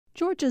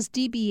Georgia's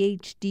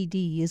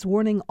DBHDD is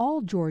warning all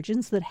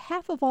Georgians that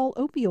half of all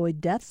opioid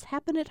deaths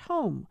happen at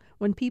home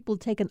when people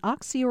take an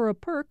Oxy or a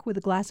Perk with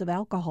a glass of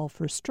alcohol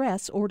for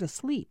stress or to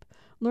sleep.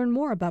 Learn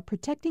more about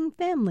protecting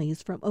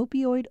families from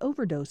opioid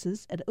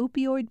overdoses at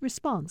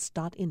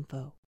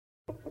opioidresponse.info.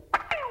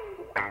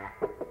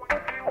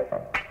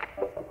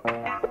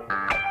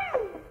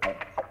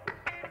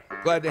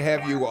 Glad to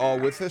have you all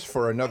with us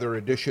for another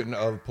edition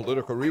of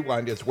Political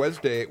Rewind. It's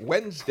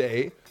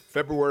Wednesday,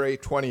 February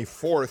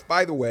 24th.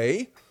 By the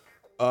way,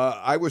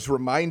 I was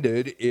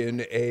reminded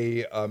in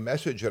a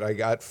message that I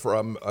got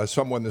from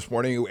someone this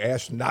morning who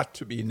asked not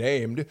to be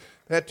named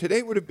that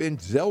today would have been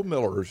Zell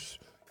Miller's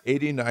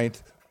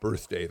 89th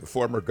birthday, the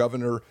former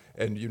governor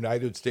and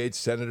United States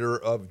Senator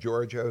of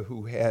Georgia,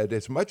 who had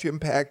as much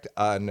impact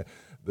on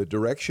the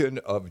direction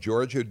of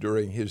Georgia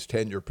during his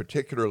tenure,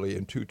 particularly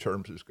in 2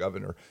 terms as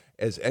governor,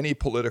 as any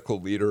political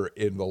leader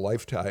in the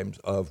lifetimes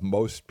of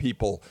most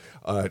people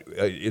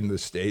in the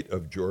state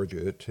of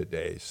Georgia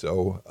today.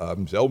 So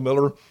Zell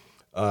Miller,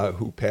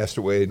 who passed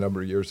away a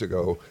number of years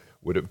ago,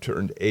 would have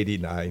turned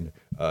 89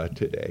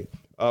 today.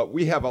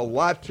 We have a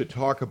lot to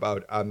talk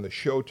about on the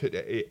show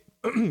today.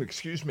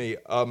 Excuse me.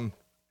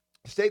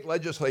 State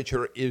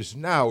legislature is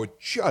now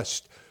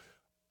just,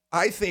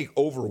 I think,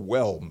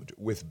 overwhelmed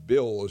with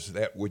bills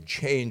that would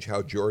change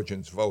how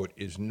Georgians vote.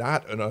 Is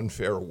not an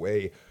unfair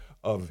way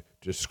of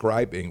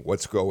describing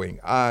what's going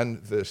on.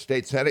 The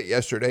state Senate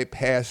yesterday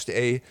passed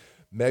a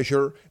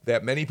measure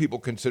that many people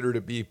consider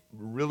to be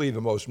really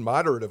the most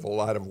moderate of a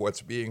lot of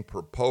what's being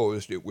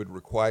proposed. It would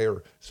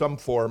require some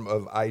form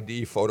of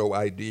ID, photo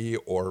ID,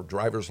 or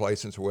driver's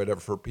license or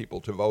whatever for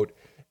people to vote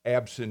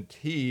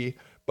absentee.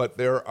 But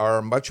there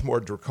are much more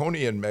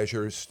draconian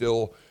measures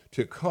still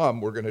to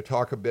come. We're going to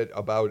talk a bit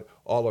about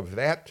all of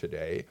that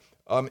today.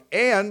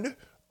 And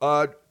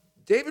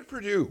David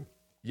Perdue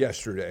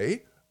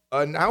yesterday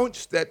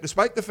announced that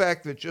despite the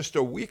fact that just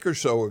a week or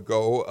so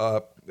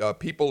ago,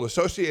 people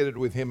associated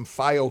with him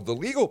filed the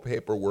legal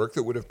paperwork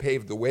that would have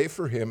paved the way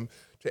for him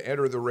to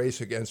enter the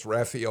race against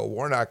Raphael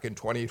Warnock in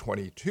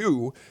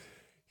 2022,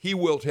 he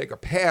will take a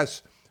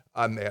pass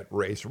on that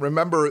race.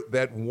 Remember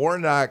that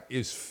Warnock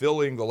is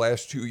filling the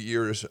last 2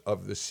 years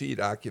of the seat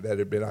that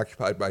had been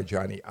occupied by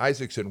Johnny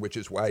Isakson, which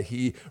is why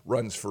he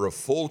runs for a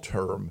full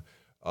term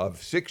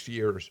of 6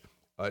 years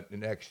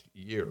next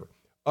year.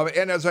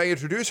 And as I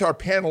introduce our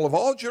panel of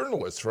all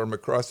journalists from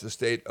across the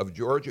state of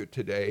Georgia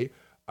today,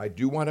 I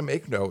do want to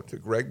make note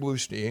that Greg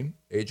Bluestein,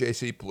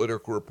 AJC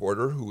political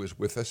reporter who is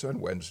with us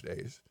on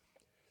Wednesdays,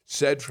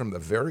 said from the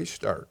very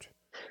start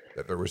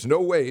that there was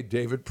no way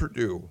David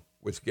Perdue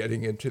was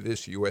getting into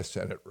this U.S.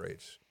 Senate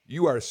race.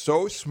 You are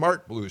so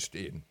smart,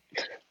 Bluestein.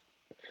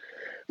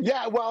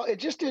 Yeah, well, it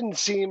just didn't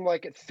seem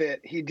like it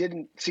fit. He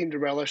didn't seem to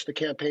relish the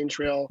campaign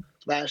trail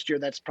last year.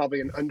 That's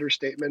probably an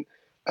understatement.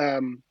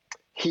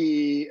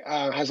 He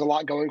has a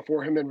lot going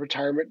for him in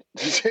retirement,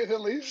 to say the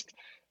least.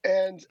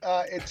 And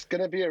it's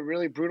going to be a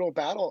really brutal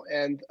battle.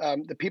 And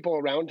the people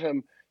around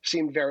him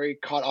seemed very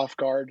caught off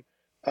guard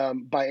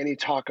by any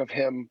talk of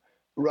him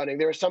running.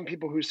 There were some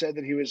people who said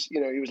that he was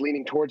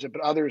leaning towards it,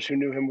 but others who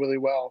knew him really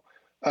well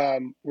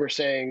were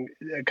saying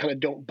kind of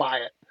don't buy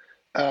it.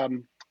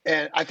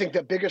 And I think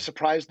the biggest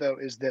surprise, though,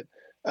 is that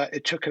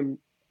it took him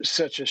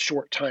such a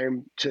short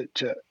time to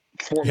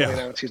formally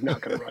announce he's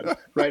not going to run.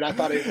 Right? I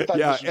thought this would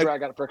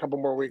drag out for a couple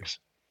more weeks.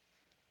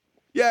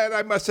 Yeah, and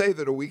I must say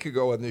that a week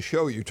ago on this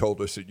show, you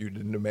told us that you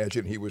didn't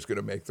imagine he was going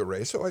to make the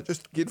race. So I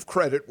just give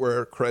credit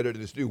where credit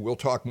is due. We'll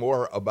talk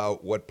more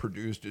about what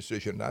Perdue's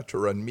decision not to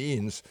run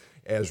means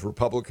as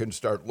Republicans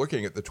start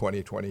looking at the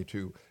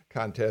 2022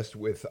 contest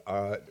with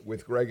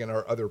Greg and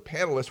our other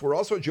panelists. We're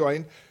also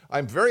joined,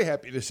 I'm very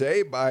happy to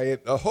say, by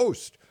the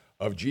host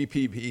of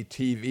GPB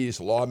TV's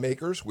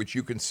Lawmakers, which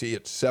you can see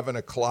at 7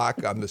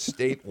 o'clock on the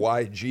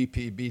statewide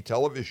GPB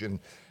television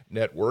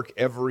network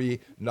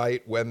every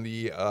night when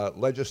the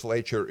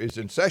legislature is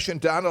in session.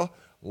 Donna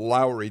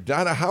Lowry.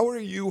 Donna, how are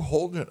you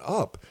holding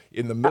up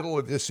in the middle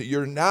of this?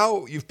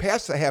 You've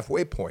passed the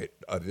halfway point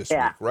this week,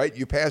 right?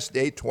 You passed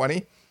day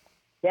 20?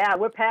 Yeah,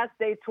 we're past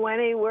day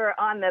 20. We're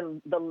on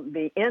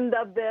the end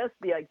of this,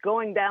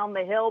 going down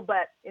the hill.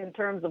 But in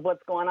terms of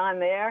what's going on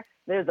there,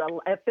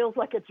 it feels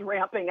like it's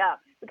ramping up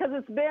because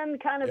it's been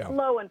kind of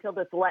slow until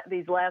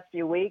these last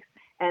few weeks.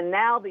 And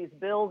now these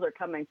bills are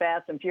coming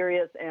fast and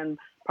furious, and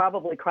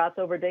probably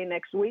crossover day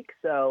next week.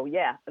 So,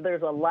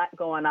 there's a lot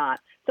going on.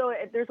 So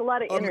there's a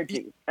lot of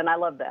energy, and I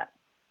love that.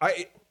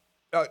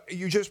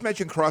 You just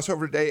mentioned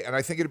crossover day, and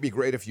I think it'd be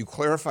great if you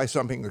clarify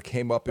something that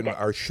came up in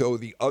our show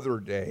the other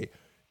day.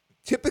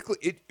 Typically,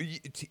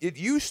 it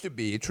used to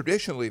be,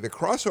 traditionally, the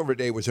crossover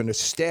day was an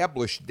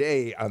established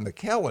day on the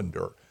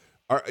calendar.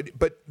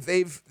 But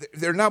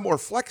they're now more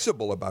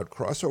flexible about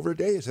crossover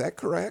day. Is that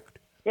correct?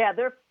 Yeah,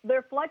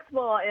 they're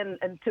flexible and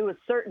to a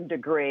certain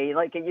degree.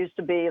 Like it used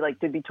to be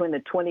between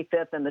the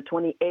 25th and the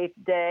 28th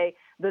day.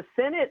 The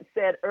Senate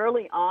said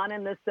early on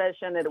in this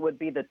session that it would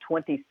be the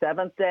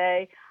 27th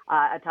day.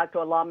 I talked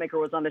to a lawmaker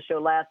who was on the show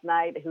last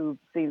night who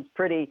seems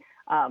pretty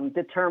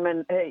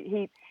determined.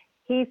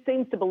 he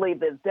seems to believe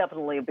that it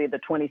definitely will be the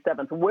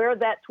 27th. Where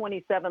that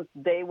 27th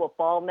day will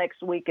fall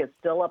next week is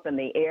still up in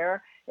the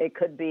air. It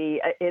could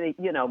be,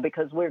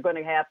 because we're going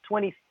to have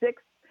 26th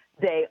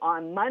day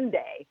on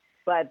Monday,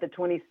 but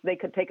they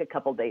could take a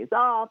couple days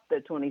off. So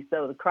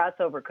the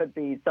crossover could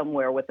be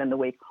somewhere within the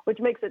week, which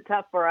makes it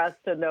tough for us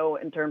to know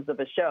in terms of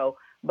a show,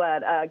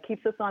 but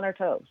keeps us on our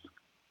toes.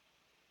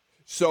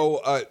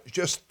 So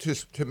just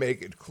to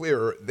make it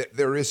clear, that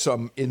there is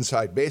some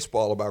inside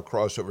baseball about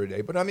crossover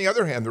day. But on the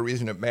other hand, the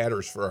reason it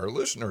matters for our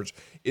listeners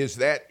is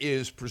that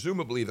is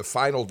presumably the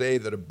final day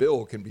that a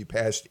bill can be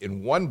passed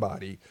in one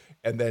body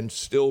and then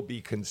still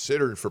be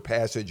considered for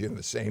passage in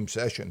the same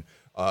session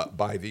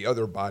by the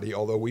other body,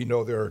 although we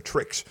know there are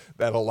tricks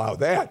that allow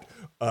that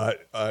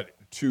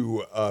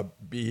to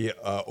be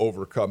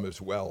overcome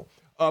as well.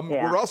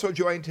 We're also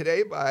joined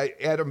today by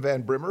Adam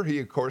Van Brimmer. He,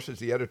 of course, is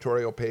the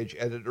editorial page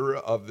editor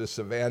of the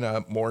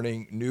Savannah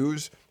Morning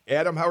News.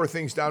 Adam, how are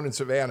things down in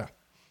Savannah?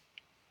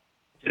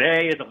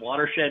 Today is a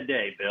watershed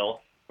day,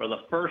 Bill. For the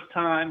first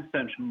time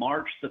since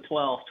March the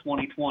 12th,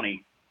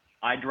 2020,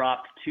 I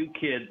dropped 2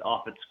 kids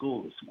off at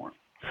school this morning.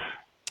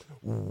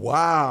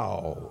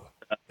 Wow.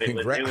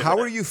 How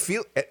are you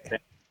feeling?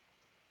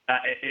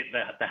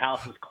 The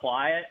house is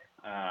quiet.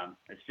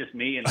 It's just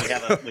me, and we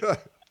have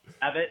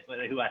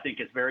who I think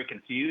is very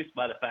confused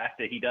by the fact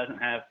that he doesn't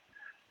have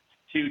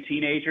 2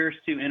 teenagers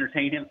to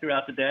entertain him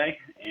throughout the day,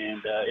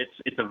 and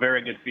it's a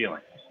very good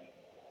feeling.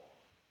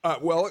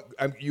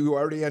 You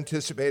already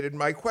anticipated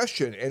my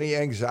question. Any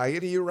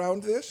anxiety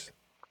around this?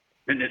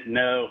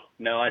 No.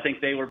 I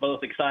think they were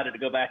both excited to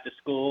go back to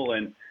school,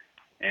 and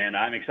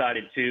I'm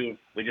excited too.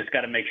 We just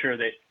got to make sure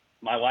that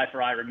my wife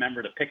or I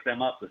remember to pick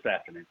them up this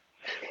afternoon.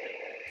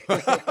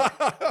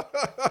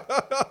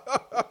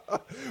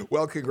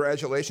 Well,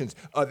 congratulations.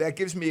 That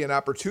gives me an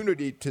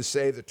opportunity to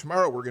say that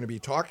tomorrow we're going to be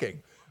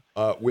talking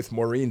with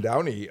Maureen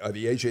Downey,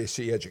 the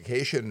AJC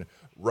education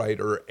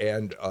writer,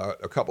 and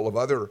a couple of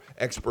other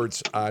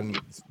experts on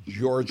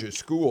Georgia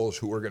schools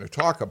who are going to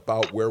talk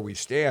about where we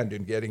stand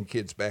in getting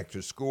kids back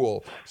to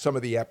school, some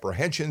of the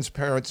apprehensions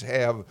parents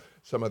have,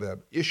 some of the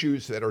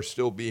issues that are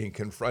still being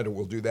confronted.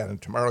 We'll do that in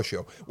tomorrow's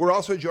show. We're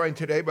also joined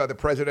today by the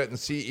president and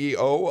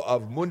CEO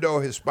of Mundo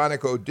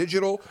Hispanico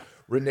Digital,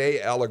 Renee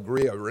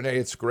Alegria. Renee,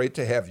 it's great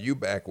to have you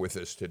back with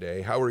us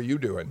today. How are you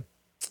doing?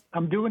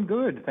 I'm doing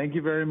good. Thank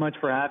you very much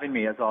for having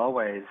me, as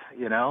always.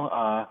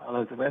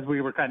 As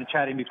we were kind of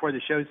chatting before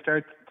the show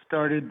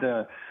started,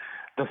 the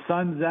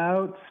sun's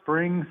out.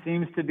 Spring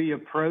seems to be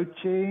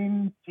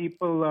approaching.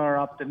 People are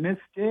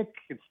optimistic.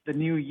 It's the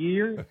new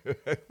year.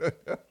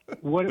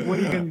 What are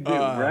you going to do,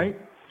 right?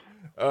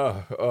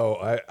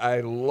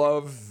 I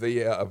love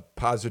the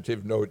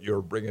positive note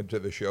you're bringing to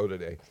the show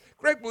today.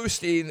 Greg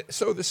Bluestein,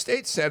 so the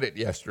state Senate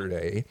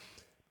yesterday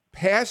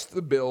passed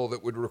the bill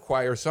that would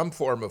require some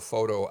form of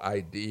photo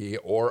ID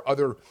or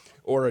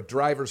a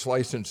driver's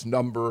license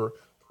number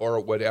or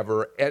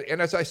whatever.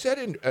 And as I said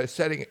in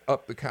setting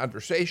up the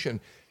conversation,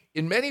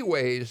 in many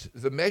ways,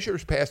 the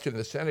measures passed in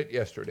the Senate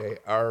yesterday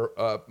are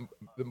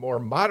the more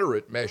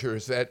moderate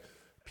measures that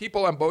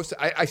people on both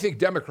sides, I think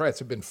Democrats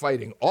have been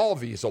fighting all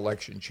these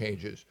election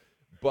changes,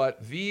 but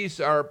this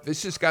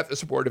has got the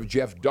support of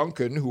Jeff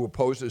Duncan, who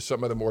opposes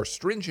some of the more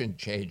stringent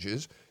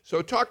changes.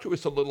 So talk to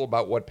us a little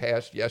about what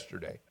passed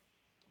yesterday.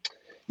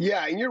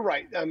 Yeah, and you're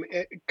right.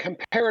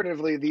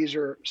 Comparatively, these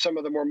are some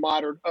of the more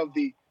moderate of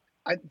the.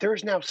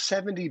 There's now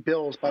 70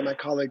 bills by my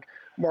colleague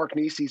Mark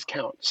Neese's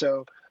count.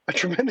 So a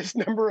tremendous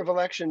number of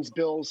elections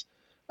bills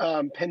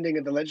pending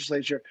in the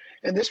legislature.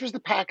 And this was the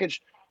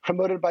package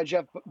promoted by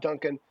Jeff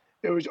Duncan.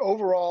 It was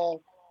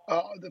overall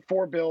the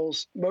 4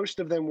 bills. Most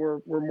of them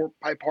were more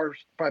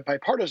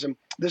bipartisan.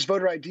 This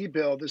photo ID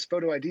bill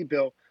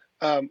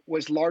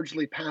was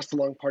largely passed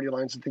along party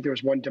lines. I think there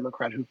was one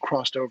Democrat who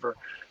crossed over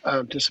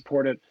to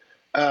support it.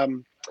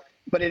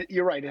 But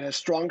you're right. It has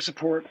strong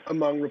support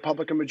among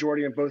Republican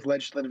majority in both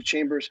legislative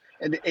chambers.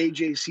 And the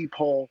AJC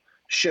poll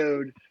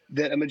showed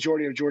that a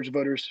majority of Georgia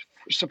voters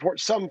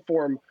support some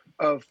form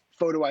of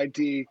photo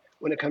ID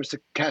when it comes to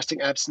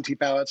casting absentee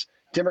ballots.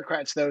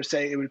 Democrats, though,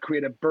 say it would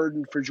create a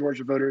burden for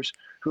Georgia voters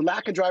who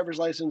lack a driver's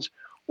license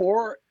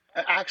or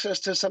access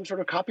to some sort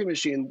of copy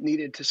machine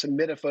needed to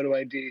submit a photo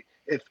ID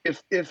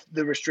if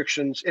the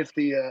restrictions, if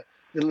the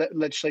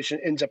legislation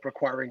ends up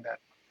requiring that.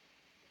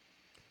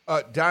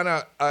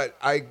 Donna,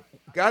 I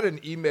got an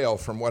email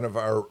from one of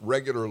our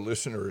regular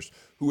listeners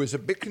who was a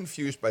bit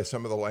confused by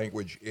some of the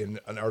language in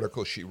an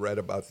article she read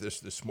about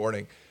this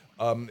morning,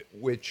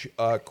 which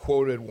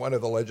quoted one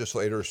of the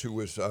legislators who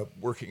was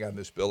working on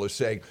this bill as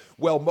saying,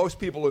 well, most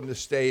people in the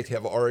state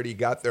have already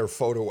got their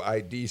photo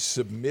ID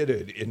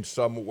submitted in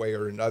some way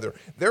or another.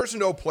 There's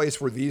no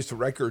place where these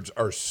records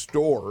are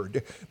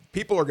stored.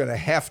 People are going to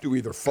have to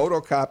either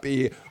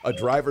photocopy a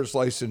driver's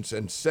license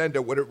and send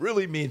it. What it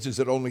really means is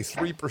that only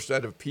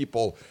 3% of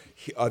people,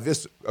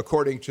 this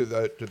according to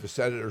the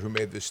senator who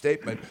made this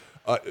statement,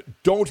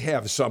 don't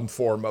have some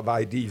form of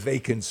ID they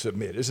can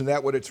submit. Isn't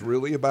that what it's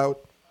really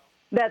about?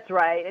 That's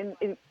right,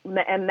 and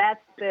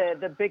that's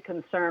the big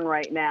concern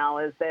right now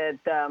is that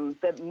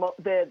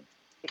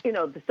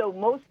so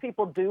most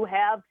people do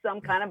have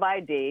some kind of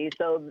ID,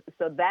 so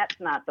that's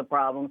not the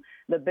problem.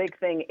 The big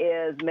thing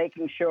is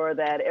making sure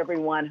that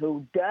everyone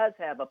who does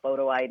have a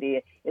photo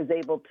ID is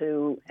able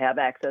to have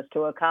access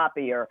to a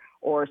copier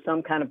or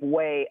some kind of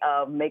way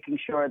of making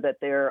sure that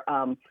their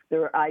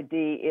ID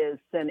is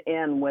sent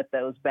in with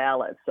those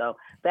ballots. So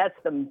that's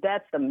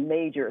the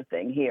major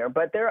thing here.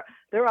 But there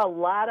are a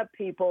lot of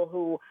people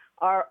who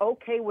are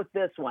okay with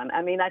this one.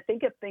 I mean, I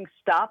think if things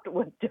stopped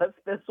with just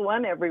this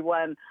one,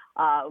 everyone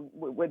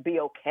would be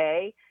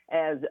okay.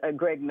 As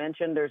Greg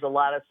mentioned, there's a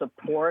lot of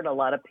support, a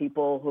lot of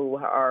people who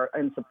are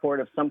in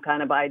support of some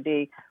kind of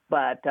ID,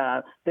 but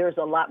there's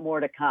a lot more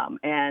to come.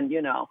 And,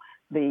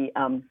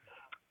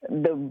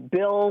 the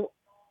bill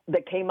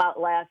that came out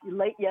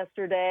late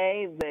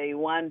yesterday, the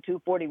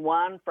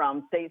 241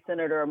 from State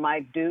Senator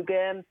Mike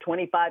Dugan,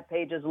 25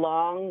 pages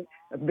long,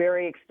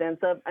 very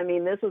extensive. I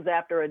mean, this was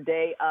after a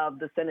day of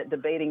the Senate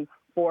debating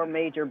 4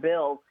 major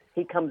bills.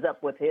 He comes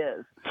up with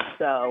his.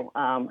 So,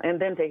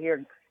 and then to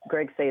hear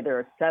Greg say there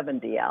are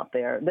 70 out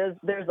there,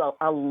 there's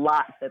a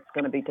lot that's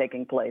going to be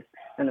taking place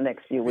in the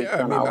next few weeks.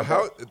 Yeah, I mean,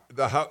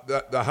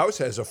 the House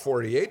has a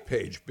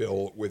 48-page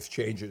bill with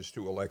changes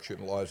to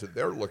election laws that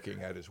they're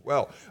looking at as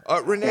well.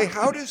 Renee,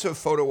 how does a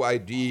photo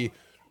ID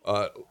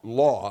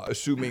law,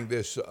 assuming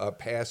this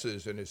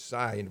passes and is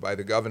signed by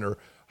the governor,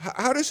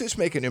 how does this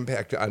make an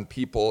impact on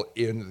people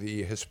in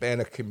the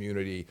Hispanic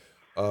community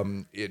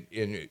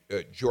in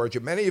Georgia,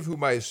 many of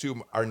whom I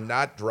assume are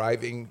not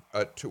driving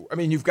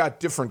you've got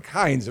different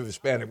kinds of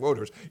Hispanic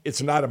voters.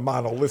 It's not a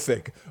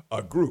monolithic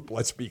group.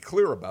 Let's be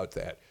clear about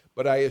that.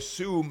 But I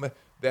assume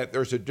that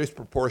there's a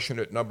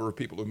disproportionate number of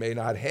people who may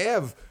not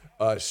have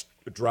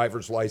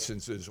driver's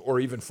licenses or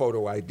even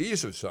photo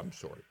IDs of some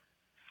sort.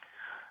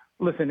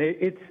 Listen,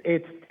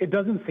 it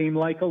doesn't seem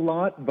like a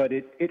lot, but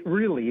it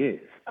really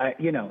is.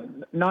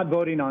 Not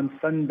voting on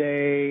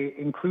Sunday,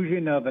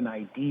 inclusion of an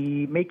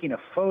ID, making a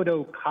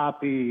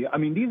photocopy. I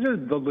mean, these are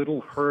the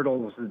little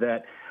hurdles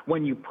that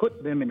when you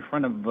put them in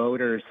front of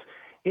voters,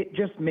 it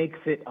just makes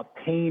it a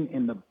pain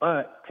in the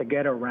butt to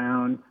get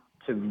around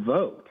to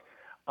vote.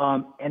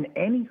 And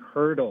any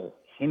hurdle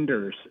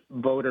hinders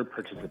voter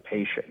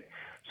participation.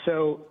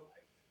 So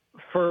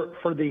for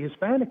the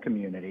Hispanic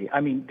community, I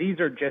mean, these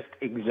are just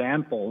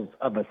examples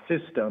of a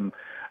system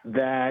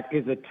that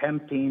is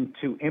attempting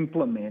to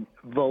implement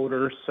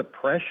voter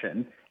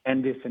suppression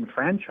and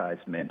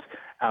disenfranchisement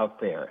out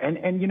there. And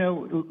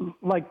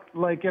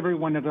like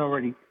everyone has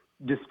already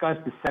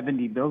discussed, the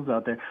 70 bills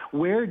out there,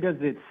 where does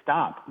it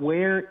stop?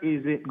 Where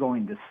is it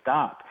going to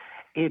stop?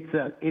 It's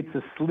a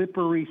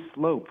slippery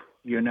slope,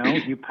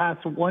 You pass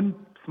one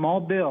small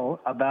bill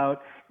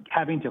about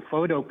having to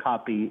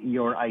photocopy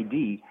your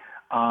ID,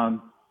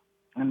 and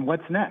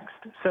what's next?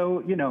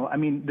 So,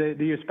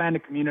 the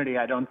Hispanic community,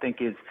 I don't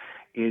think is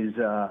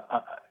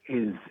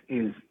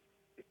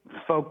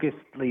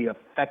focusedly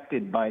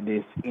affected by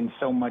this in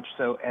so much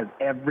so as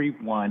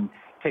everyone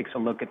takes a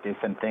look at this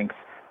and thinks,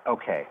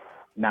 okay,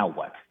 now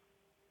what?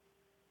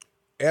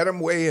 Adam,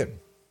 weigh in.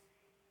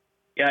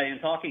 Yeah, in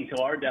talking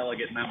to our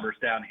delegate members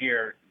down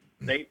here,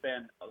 they've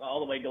been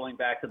all the way going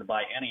back to the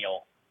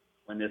biennial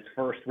when this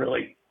first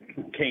really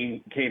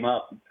came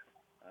up.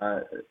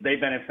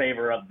 They've been in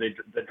favor of the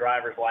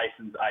driver's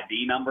license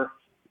ID number.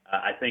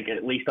 I think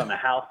at least on the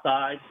House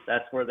side,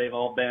 that's where they've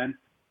all been.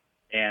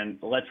 And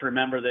let's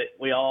remember that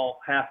we all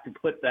have to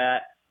put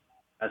a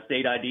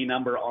state ID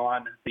number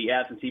on the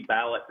absentee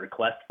ballot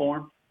request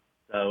form.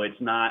 So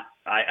it's not,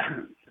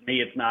 to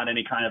me, it's not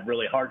any kind of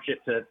really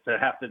hardship to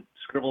have to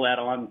scribble that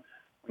on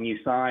when you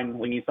sign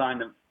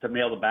to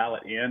mail the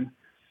ballot in.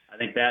 I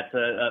think that's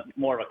a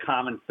more of a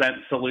common sense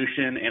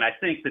solution. And I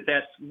think that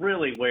that's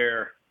really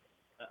where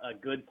a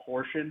good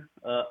portion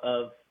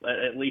of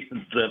at least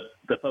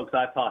the folks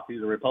I've talked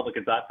to, the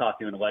Republicans I've talked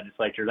to in the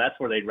legislature, that's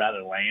where they'd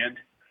rather land.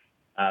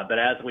 But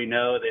as we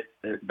know,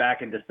 that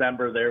back in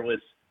December, there was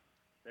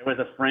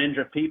a fringe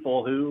of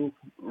people who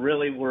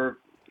really were,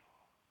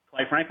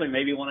 quite frankly,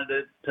 maybe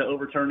wanted to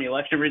overturn the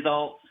election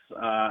results.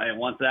 And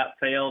once that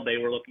failed, they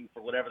were looking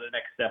for whatever the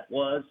next step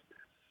was.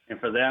 And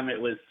for them,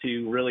 it was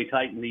to really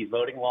tighten these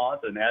voting laws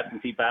and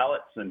absentee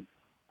ballots. And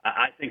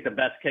I think the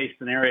best case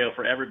scenario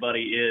for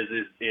everybody is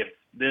if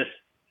this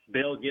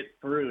bill gets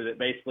through that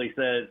basically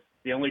says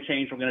the only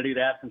change we're going to do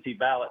to absentee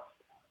ballots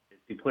is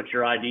to put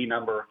your ID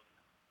number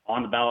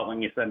on the ballot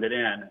when you send it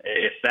in.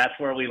 If that's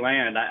where we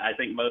land, I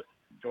think most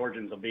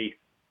Georgians will be,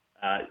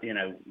 a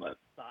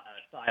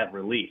sigh of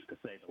relief, to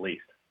say the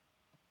least.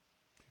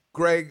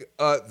 Greg,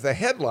 the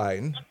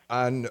headline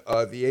on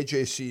the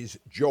AJC's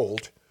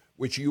Jolt,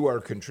 which you are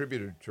a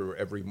contributor to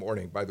every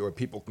morning, by the way,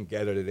 people can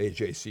get it at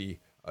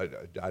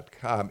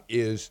AJC.com,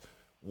 is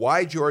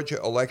why Georgia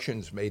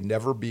elections may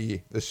never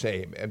be the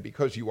same. And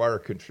because you are a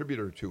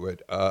contributor to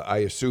it, I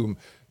assume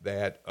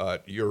that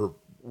you're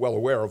well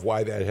aware of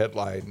why that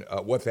headline,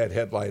 what that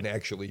headline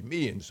actually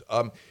means.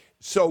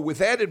 So with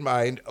that in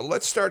mind,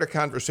 let's start a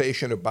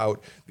conversation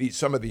about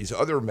some of these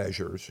other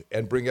measures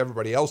and bring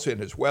everybody else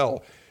in as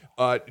well.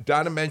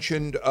 Donna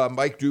mentioned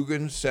Mike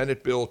Dugan's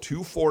Senate Bill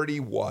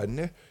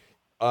 241.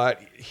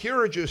 Here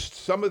are just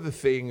some of the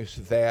things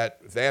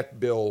that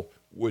bill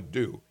would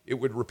do. It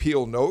would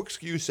repeal no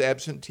excuse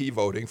absentee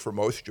voting for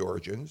most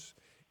Georgians.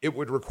 It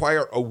would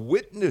require a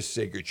witness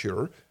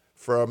signature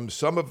from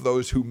some of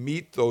those who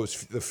meet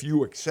the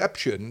few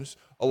exceptions,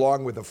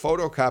 along with a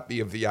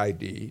photocopy of the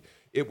ID.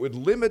 It would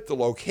limit the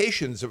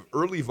locations of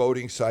early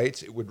voting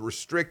sites. It would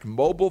restrict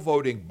mobile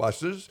voting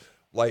buses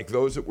like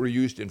those that were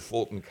used in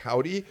Fulton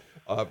County,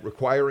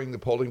 requiring the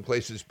polling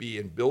places be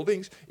in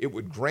buildings. It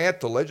would grant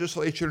the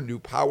legislature new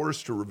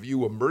powers to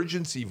review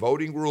emergency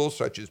voting rules,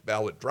 such as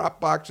ballot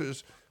drop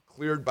boxes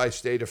cleared by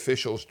state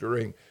officials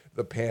during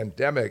the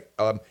pandemic.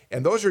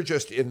 And those are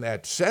just in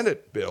that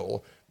Senate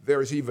bill.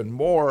 There's even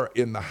more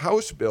in the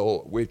House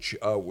bill, which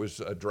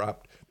was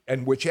dropped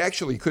and which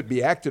actually could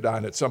be acted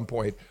on at some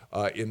point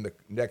in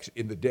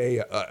the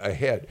day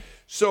ahead.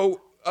 So,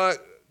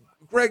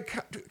 Greg,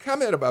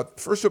 comment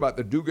first about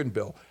the Dugan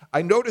bill.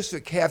 I noticed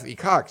that Kathy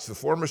Cox, the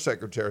former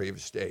Secretary of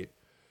State,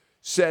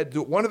 said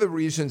that one of the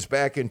reasons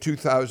back in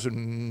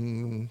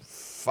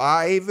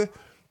 2005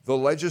 the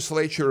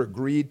legislature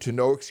agreed to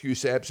no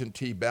excuse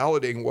absentee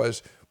balloting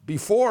was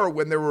before,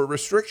 when there were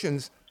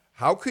restrictions,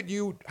 how could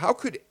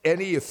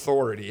any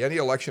authority, any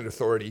election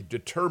authority,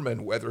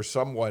 determine whether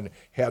someone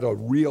had a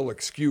real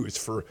excuse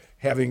for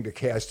having to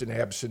cast an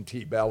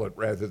absentee ballot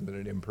rather than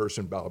an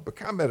in-person ballot? But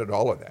comment on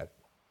all of that.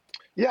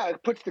 Yeah,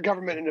 it puts the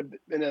government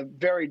in a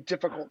very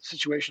difficult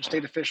situation.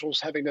 State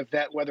officials having to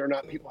vet whether or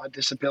not people had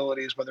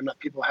disabilities, whether or not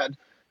people had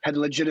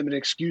legitimate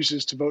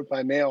excuses to vote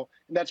by mail.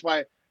 And that's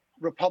why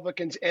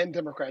Republicans and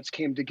Democrats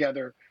came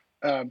together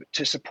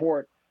to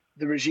support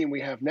the regime we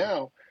have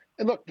now.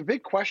 And look, the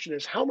big question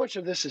is how much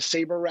of this is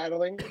saber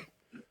rattling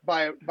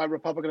by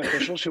Republican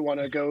officials who want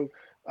to go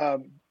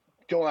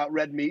out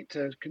red meat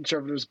to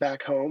conservatives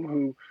back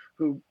home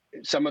who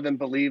some of them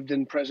believed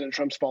in President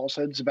Trump's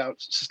falsehoods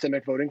about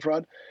systemic voting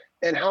fraud,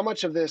 and how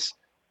much of this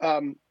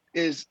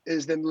is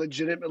them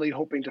legitimately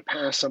hoping to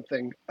pass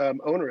something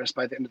onerous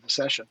by the end of the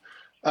session.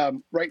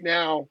 Right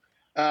now,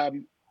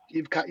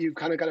 you've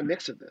kind of got a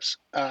mix of this.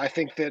 I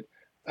think that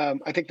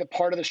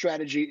part of the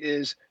strategy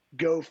is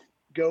go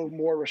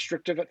more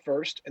restrictive at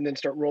first and then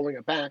start rolling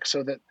it back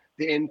so that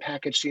the end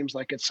package seems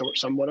like it's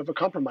somewhat of a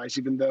compromise,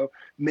 even though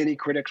many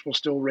critics will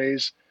still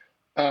raise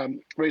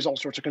all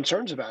sorts of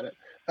concerns about it.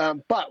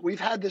 But we've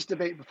had this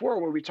debate before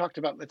where we talked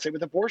about, let's say,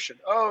 with abortion.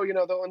 Oh,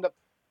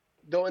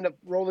 they'll end up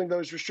rolling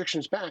those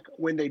restrictions back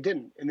when they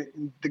didn't.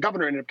 And the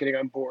governor ended up getting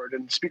on board,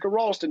 and Speaker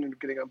Ralston ended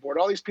up getting on board.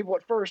 All these people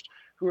at first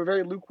who were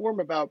very lukewarm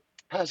about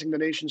passing the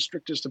nation's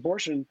strictest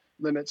abortion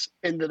limits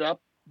ended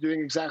up doing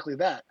exactly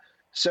that.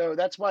 So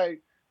that's why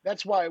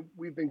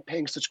we've been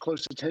paying such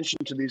close attention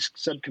to these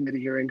subcommittee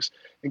hearings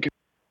and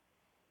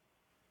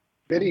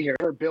committee hearings.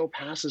 Where a bill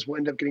passes will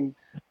end up getting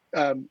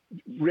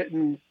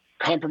written,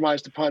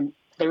 compromised upon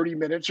 30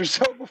 minutes or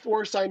so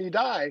before sine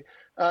die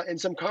in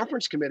some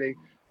conference committee.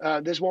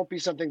 This won't be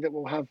something that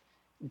will have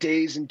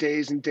days and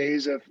days and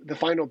days of, the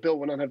final bill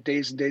will not have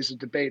days and days of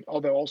debate,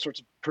 although all sorts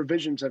of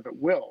provisions of it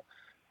will.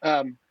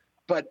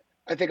 But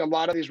I think a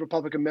lot of these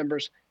Republican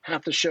members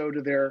have to show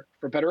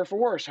for better or for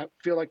worse,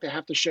 feel like they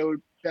have to show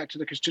back to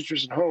the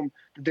constituents at home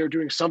that they're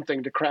doing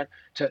something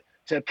to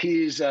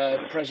appease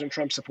President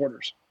Trump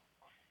supporters.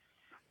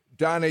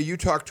 Donna, you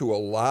talk to a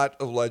lot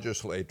of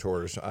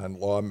legislators and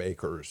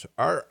lawmakers.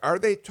 Are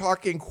they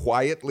talking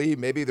quietly?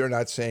 Maybe they're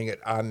not saying it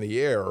on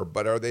the air,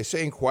 but are they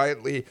saying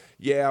quietly,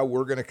 yeah,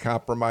 we're going to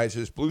compromise?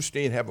 Does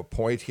Bluestein have a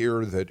point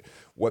here that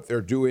what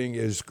they're doing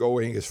is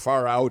going as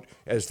far out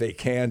as they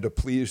can to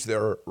please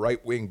their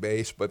right-wing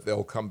base, but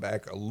they'll come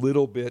back a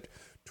little bit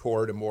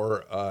toward a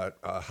more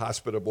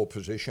hospitable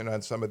position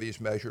on some of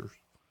these measures?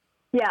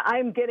 Yeah,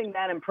 I'm getting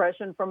that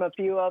impression from a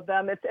few of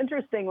them. It's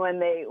interesting when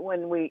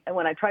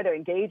I try to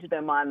engage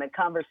them on the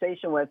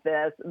conversation with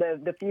this,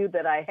 the few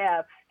that I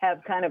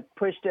have kind of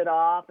pushed it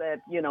off that,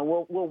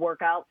 we'll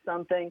work out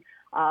something.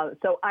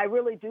 So I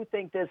really do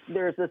think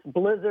there's this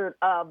blizzard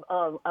of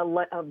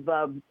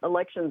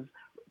elections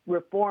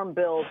reform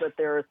bills that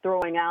they're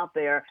throwing out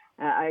there.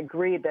 I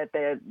agree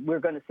that we're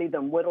going to see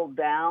them whittled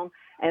down,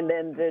 and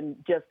then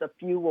just a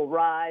few will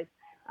rise.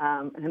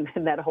 And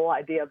then that whole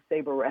idea of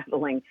saber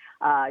rattling,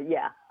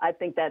 I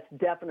think that's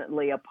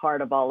definitely a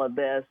part of all of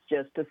this,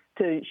 just to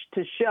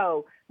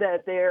show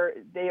that there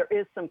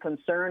is some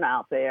concern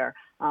out there.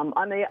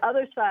 On the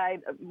other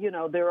side,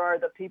 there are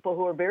the people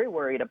who are very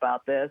worried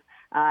about this,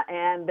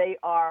 and they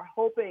are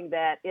hoping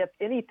that if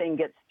anything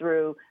gets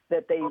through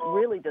that they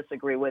really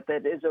disagree with,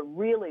 it is a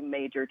really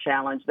major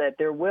challenge, that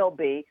there will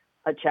be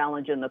a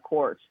challenge in the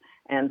courts.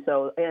 And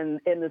so in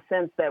the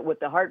sense that with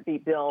the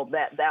heartbeat bill,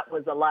 that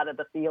was a lot of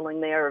the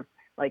feeling there of,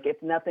 like, if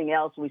nothing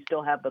else, we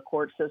still have the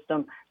court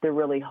system. They're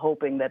really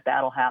hoping that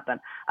that'll happen.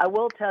 I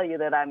will tell you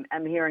that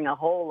I'm hearing a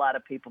whole lot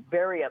of people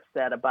very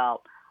upset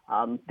about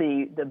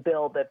the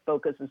bill that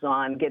focuses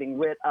on getting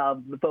rid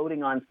of the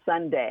voting on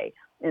Sunday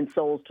in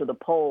Souls to the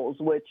Polls,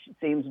 which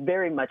seems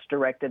very much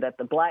directed at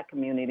the Black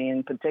community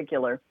in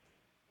particular.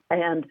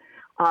 And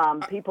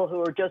people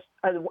who are just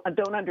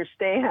don't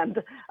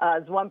understand,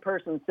 as one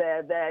person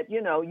said, that,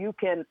 you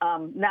can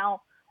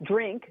now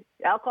drink.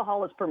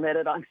 Alcohol is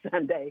permitted on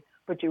Sunday,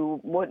 but you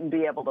wouldn't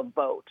be able to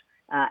vote.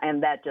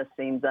 And that just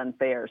seems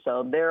unfair.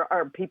 So there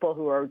are people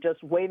who are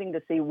just waiting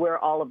to see where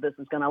all of this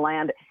is going to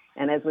land.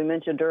 And as we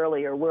mentioned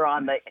earlier, we're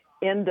on the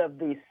end of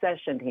the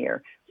session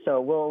here.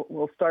 So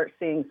we'll start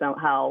seeing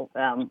how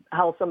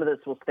some of this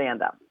will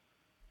stand up.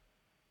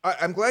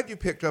 I'm glad you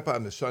picked up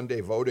on the Sunday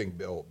voting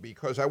bill,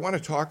 because I want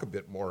to talk a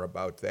bit more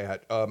about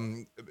that.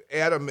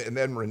 Adam and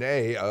then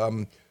Renee,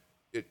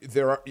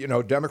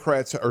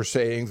 Democrats are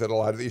saying that a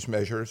lot of these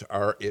measures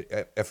are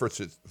efforts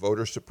at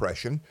voter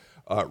suppression.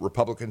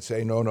 Republicans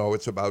say, no,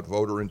 it's about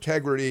voter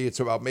integrity.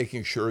 It's about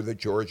making sure that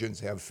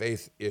Georgians have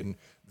faith in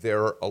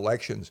their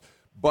elections.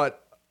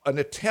 But an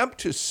attempt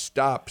to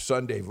stop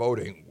Sunday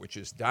voting, which,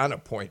 as Donna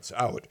points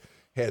out,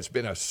 has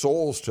been a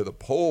Souls to the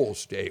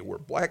Polls day, where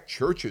black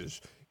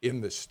churches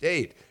in the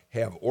state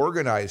have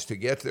organized to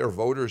get their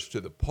voters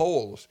to the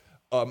polls.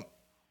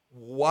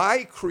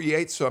 Why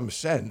create some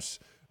sense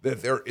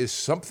that there is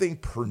something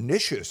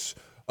pernicious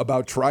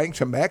about trying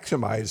to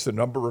maximize the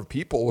number of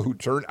people who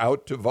turn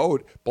out to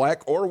vote,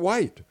 black or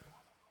white?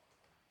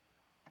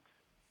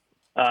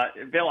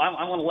 Bill,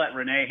 I want to let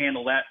Renee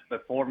handle that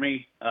before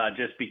me,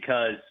 just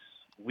because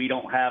we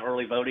don't have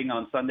early voting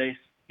on Sundays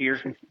here,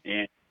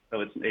 and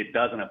so it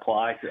doesn't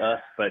apply to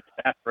us. But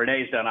after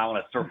Renee's done, I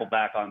want to circle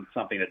back on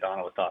something that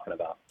Donna was talking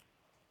about.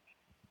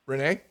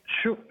 Renee?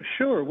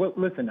 Sure. Well,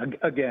 listen,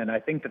 again,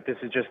 I think that this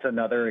is just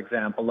another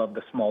example of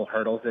the small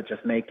hurdles that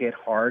just make it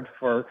hard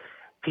for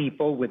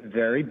people with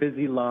very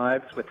busy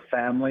lives, with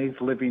families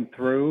living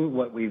through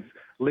what we've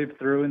lived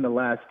through in the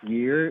last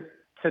year,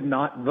 to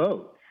not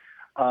vote.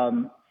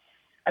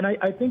 And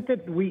I think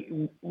that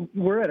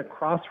we're at a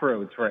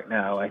crossroads right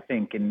now, I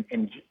think,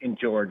 in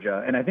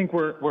Georgia. And I think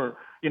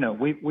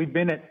we've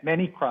been at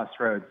many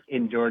crossroads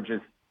in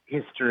Georgia's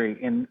history,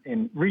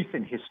 in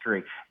recent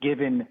history,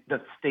 given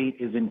the state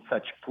is in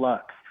such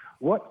flux.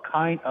 What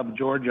kind of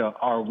Georgia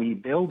are we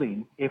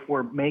building if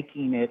we're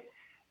making it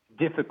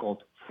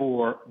difficult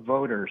for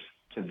voters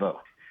to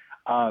vote?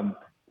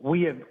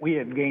 We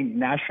have gained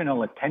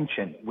national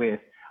attention with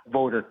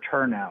voter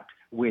turnout,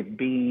 with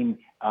being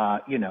a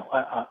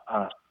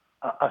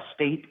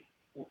state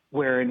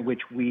in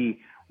which we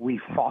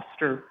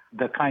foster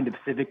the kind of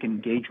civic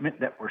engagement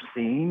that we're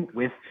seeing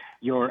with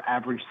your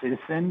average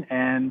citizen.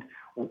 And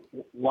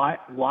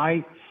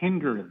why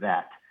hinder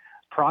that?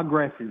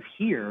 Progress is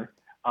here.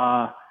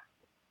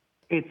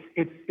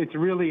 It's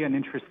really an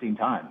interesting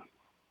time.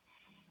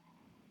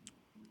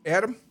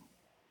 Adam?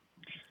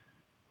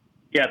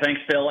 Yeah,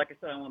 thanks, Phil. Like I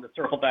said, I wanted to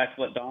circle back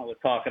to what Donna was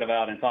talking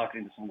about and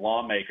talking to some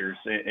lawmakers,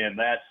 and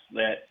that's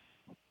that.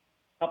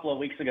 A couple of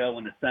weeks ago,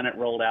 when the Senate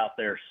rolled out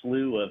their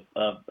slew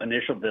of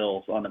initial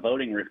bills on the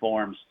voting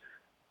reforms,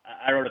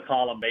 I wrote a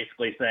column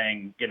basically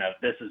saying,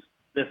 this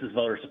is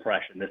voter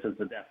suppression. This is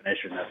the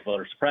definition of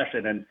voter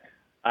suppression. And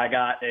I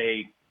got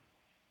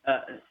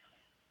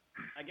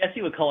I guess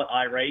you would call it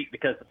irate,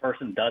 because the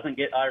person doesn't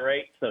get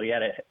irate. So he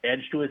had an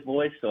edge to his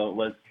voice.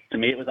 So to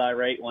me, it was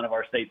irate, one of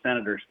our state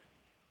senators,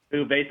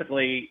 who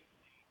basically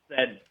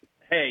said,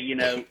 hey,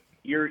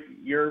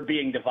 you're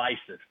being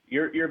divisive.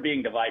 You're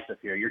being divisive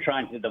here. You're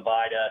trying to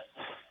divide us.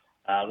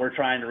 We're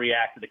trying to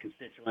react to the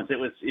constituents. It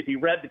was, if you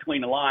read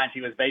between the lines,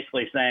 he was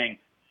basically saying,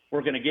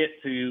 we're going to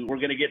get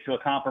to a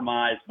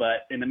compromise,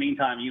 but in the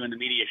meantime, you and the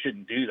media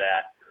shouldn't do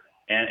that.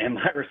 And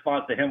my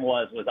response to him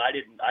was I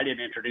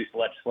didn't introduce the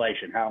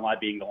legislation. How am I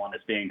being the one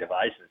that's being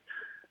divisive?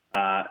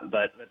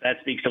 But that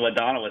speaks to what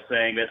Donna was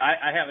saying. But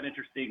I have an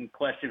interesting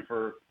question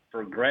for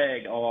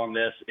Greg along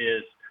this.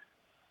 Is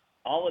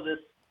all of this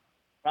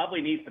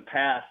probably needs to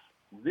pass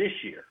this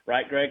year,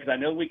 right, Greg? Because I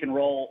know we can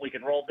roll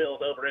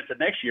bills over into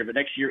next year, but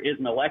next year is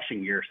an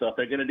election year. So if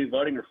they're going to do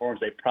voting reforms,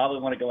 they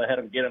probably want to go ahead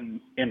and get them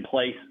in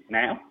place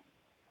now.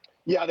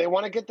 Yeah, they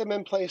want to get them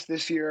in place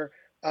this year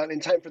in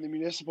time for the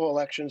municipal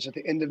elections at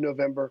the end of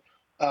November.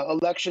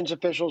 Elections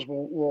officials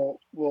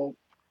will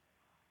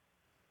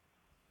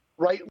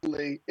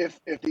rightly, if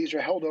these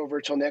are held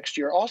over till next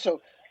year.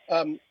 Also,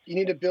 you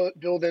need to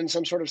build in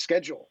some sort of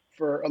schedule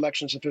for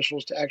elections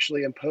officials to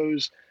actually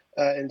impose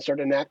and start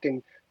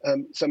enacting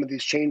some of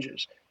these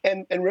changes.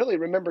 And really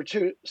remember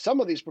too, some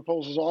of these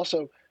proposals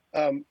also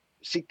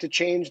seek to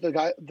change the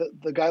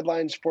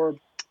guidelines for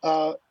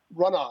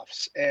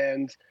runoffs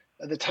and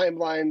the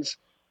timelines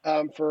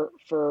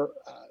for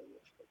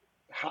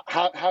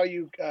how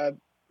you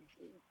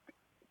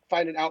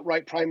find an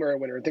outright primary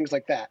winner and things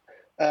like that.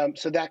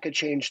 So that could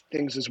change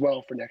things as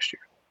well for next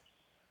year.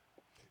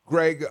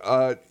 Greg,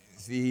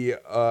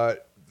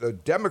 the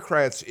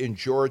Democrats in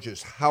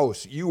Georgia's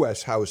House,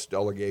 U.S. House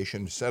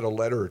delegation, sent a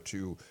letter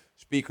to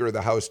Speaker of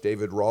the House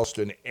David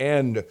Ralston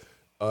and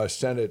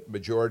Senate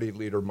Majority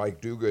Leader Mike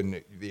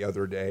Dugan the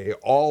other day.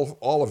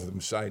 All of them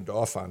signed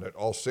off on it,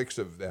 all six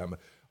of them.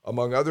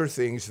 Among other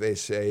things, they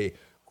say,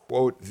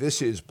 quote,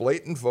 "This is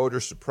blatant voter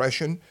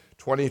suppression.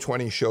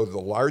 2020 showed the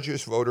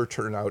largest voter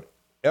turnout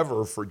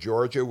ever for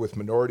Georgia, with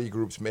minority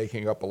groups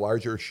making up a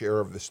larger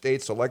share of the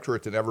state's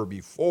electorate than ever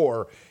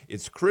before.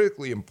 It's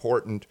critically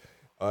important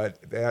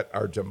that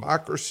our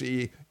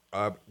democracy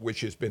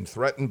which has been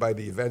threatened by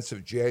the events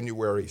of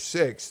January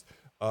 6th,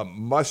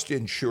 must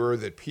ensure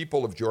that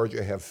people of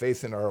Georgia have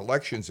faith in our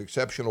elections.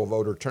 Exceptional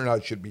voter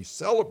turnout should be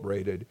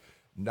celebrated,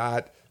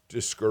 not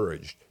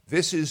discouraged.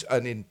 This is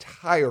an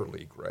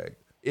entirely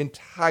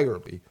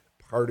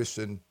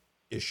partisan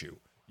issue.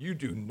 You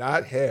do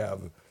not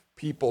have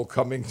people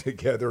coming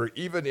together,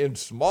 even in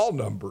small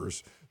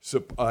numbers,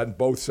 on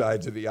both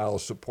sides of the aisle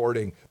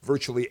supporting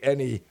virtually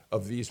any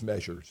of these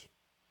measures.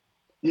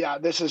 Yeah,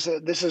 this is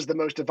the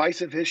most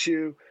divisive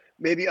issue,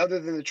 maybe other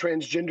than the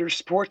transgender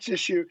sports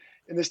issue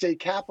in the state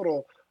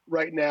capitol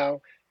right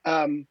now.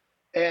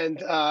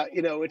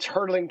 It's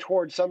hurtling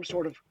towards some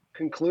sort of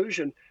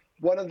conclusion.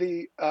 One of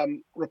the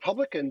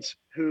Republicans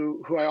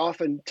who I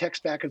often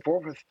text back and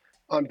forth with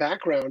on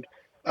background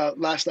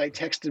last night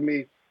texted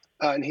me,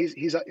 and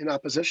he's in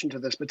opposition to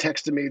this, but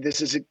texted me,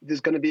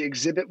 there's going to be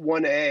Exhibit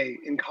 1A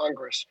in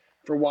Congress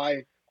for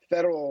why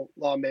federal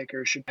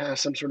lawmakers should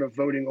pass some sort of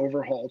voting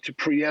overhaul to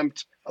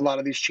preempt a lot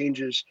of these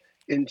changes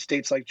in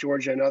states like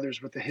Georgia and others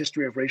with the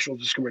history of racial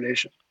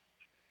discrimination.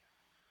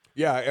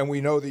 Yeah, and we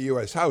know the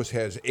U.S. House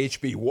has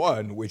HB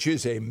 1, which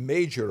is a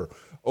major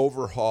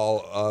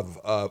overhaul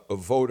of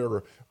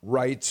voter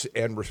rights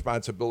and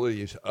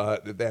responsibilities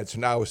that's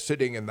now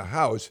sitting in the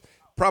House.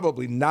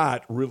 Probably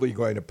not really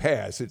going to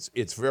pass.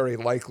 It's very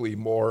likely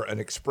more an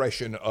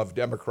expression of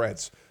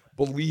Democrats'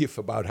 belief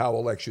about how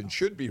elections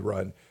should be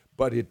run,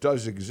 but it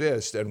does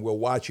exist, and we'll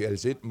watch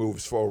as it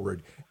moves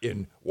forward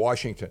in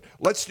Washington.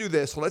 Let's do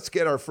this. Let's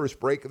get our first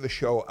break of the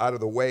show out of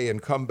the way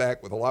and come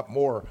back with a lot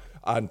more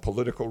on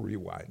Political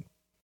Rewind.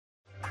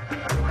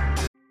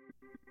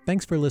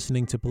 Thanks for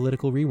listening to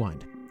Political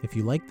Rewind. If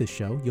you like this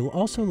show, you'll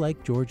also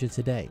like Georgia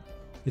Today.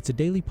 It's a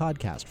daily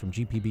podcast from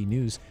GPB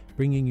News,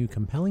 bringing you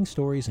compelling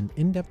stories and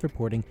in-depth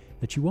reporting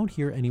that you won't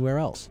hear anywhere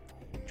else.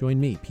 Join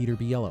me, Peter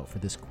Biello, for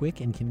this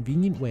quick and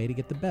convenient way to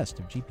get the best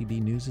of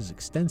GPB News'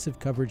 extensive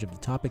coverage of the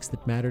topics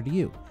that matter to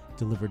you,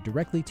 delivered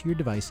directly to your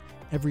device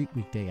every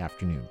weekday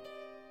afternoon.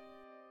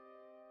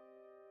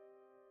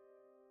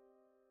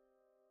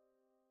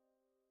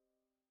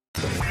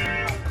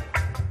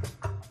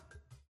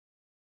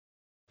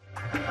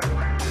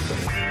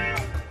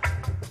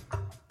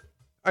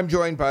 I'm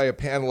joined by a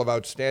panel of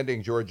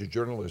outstanding Georgia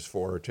journalists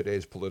for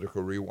today's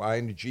Political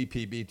Rewind.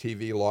 GPB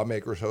TV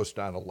lawmakers host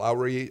Donna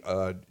Lowry,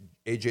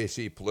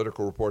 AJC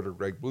political reporter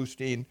Greg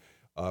Bluestein,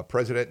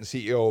 president and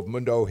CEO of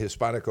Mundo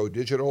Hispanico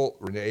Digital,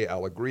 Renee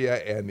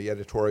Alegria, and the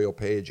editorial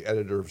page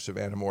editor of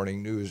Savannah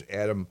Morning News,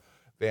 Adam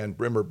Van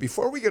Brimmer.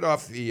 Before we get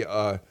off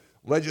the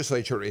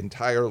legislature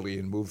entirely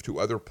and move to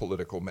other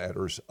political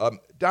matters,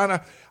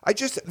 Donna,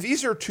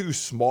 these are two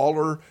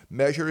smaller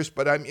measures,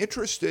 but I'm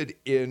interested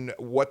in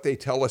what they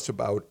tell us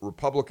about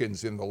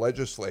Republicans in the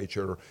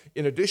legislature,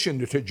 in addition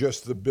to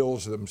just the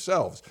bills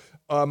themselves.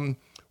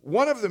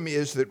 One of them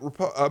is that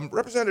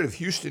Representative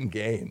Houston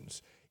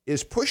Gaines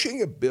is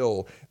pushing a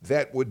bill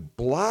that would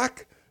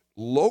block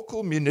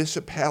local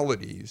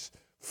municipalities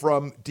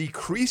from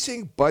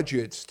decreasing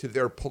budgets to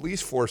their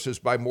police forces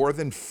by more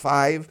than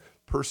 5%.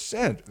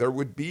 There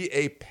would be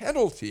a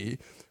penalty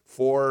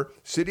for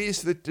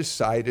cities that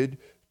decided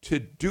to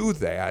do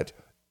that.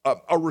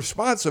 A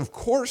response, of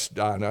course,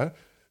 Donna,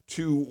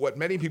 to what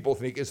many people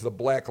think is the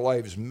Black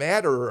Lives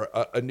Matter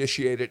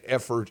initiated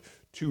effort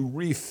to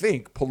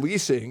rethink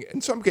policing,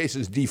 in some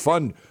cases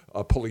defund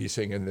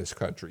policing in this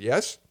country.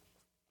 Yes?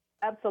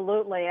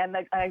 Absolutely. And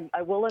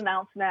I will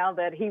announce now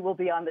that he will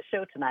be on the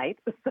show tonight.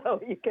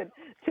 So you can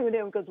tune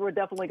in because we're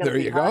definitely going to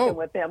be talking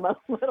with him a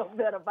little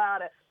bit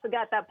about it. So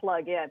got that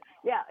plug in.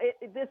 Yeah,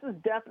 this is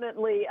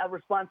definitely a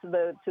response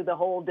to the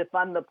whole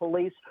defund the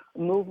police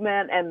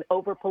movement and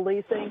over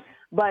policing.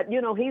 But, you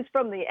know, he's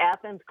from the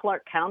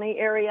Athens-Clarke County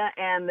area,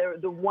 and there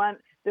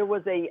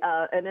was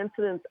an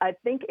incident, I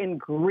think, in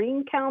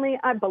Greene County,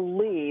 I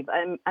believe.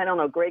 And I don't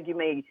know, Greg, you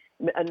may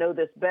know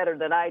this better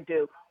than I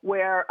do,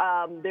 where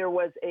there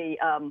was a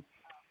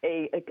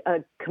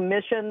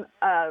commission,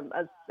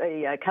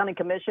 a county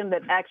commission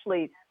that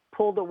actually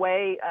pulled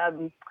away,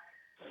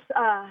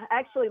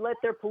 actually let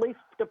their police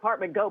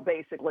department go,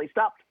 basically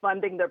stopped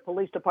funding their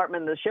police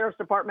department. The sheriff's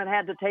department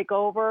had to take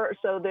over.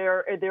 So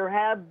there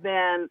have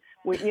been,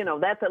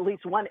 that's at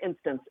least one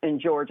instance in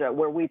Georgia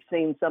where we've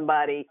seen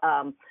somebody,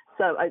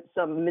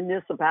 some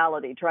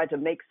municipality try to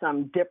make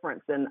some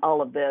difference in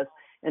all of this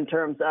in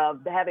terms of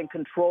having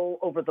control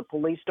over the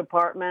police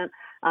department.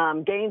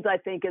 Gaines, I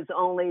think, is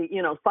only,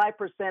 5%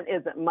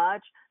 isn't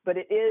much, but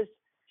it is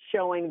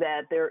showing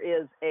that there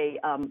is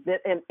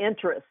an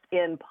interest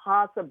in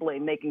possibly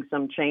making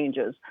some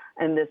changes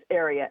in this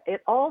area.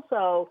 It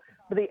also,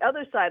 the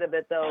other side of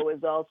it, though,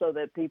 is also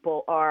that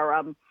people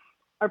are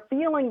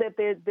feeling that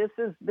this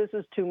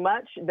is too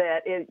much,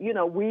 that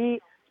we,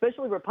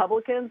 especially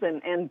Republicans,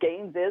 and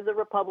Gaines is a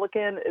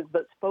Republican,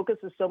 but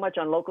focuses so much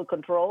on local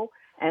control,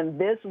 and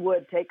this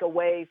would take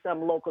away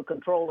some local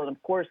control. And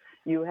of course,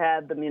 you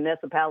have the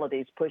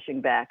municipalities pushing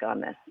back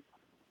on this.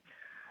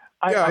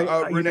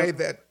 Renee,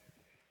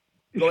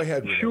 go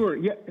ahead. Renee. Sure.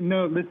 Yeah.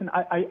 No. Listen.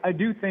 I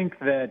do think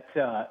that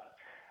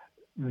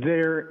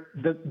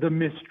the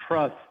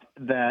mistrust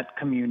that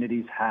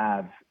communities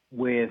have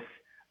with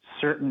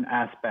certain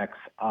aspects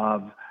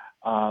of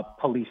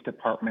police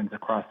departments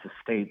across the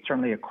state,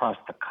 certainly across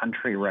the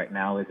country right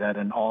now, is at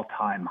an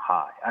all-time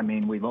high. I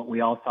mean,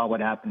 we all saw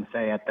what happened,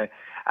 say, at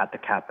the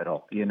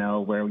Capitol,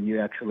 where you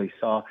actually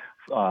saw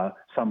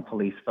some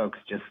police folks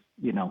just,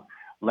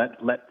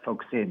 let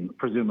folks in,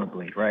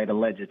 presumably, right,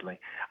 allegedly.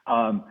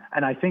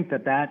 And I think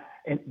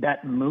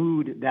that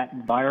mood, that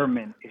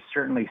environment is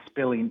certainly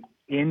spilling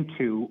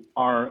into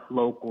our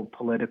local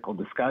political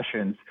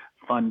discussions,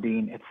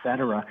 funding, et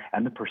cetera,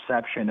 and the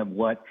perception of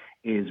what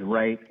is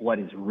right, what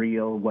is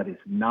real, what is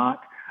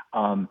not.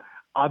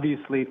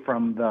 Obviously,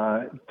 from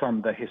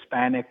the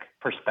Hispanic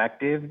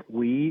perspective,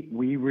 we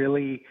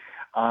really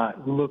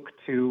look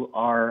to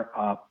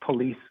our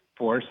police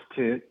force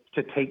to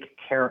take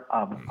care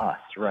of us,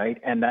 right?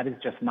 And that has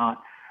just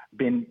not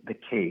been the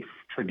case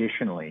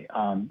traditionally.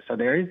 So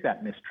there is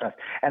that mistrust.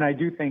 And I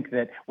do think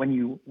that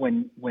when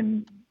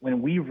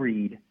we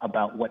read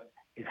about what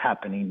is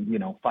happening,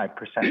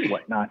 5%,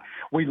 whatnot,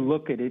 we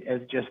look at it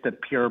as just a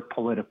pure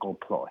political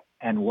ploy.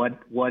 And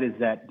what does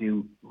that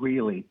do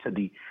really to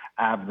the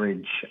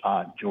average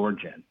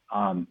Georgian?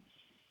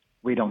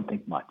 We don't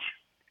think much.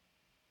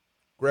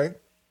 Greg?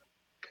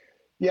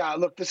 Yeah,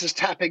 look, this is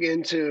tapping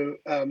into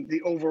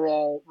the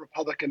overall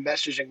Republican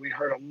messaging. We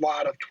heard a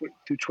lot of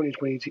through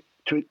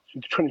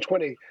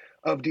 2020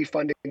 of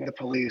defunding the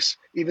police,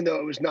 even though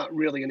it was not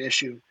really an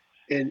issue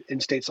in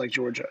states like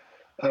Georgia,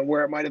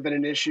 where it might have been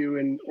an issue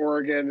in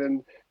Oregon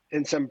and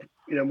in some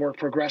more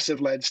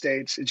progressive-led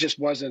states. It just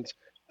wasn't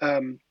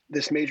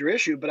this major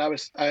issue. But I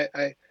was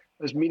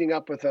meeting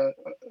up with a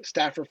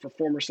staffer for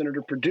former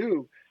Senator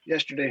Perdue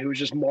yesterday, who was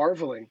just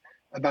marveling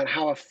about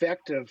how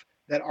effective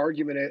that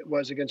argument it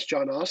was against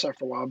Jon Ossoff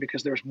for a while,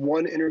 because there was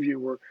one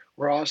interview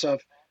where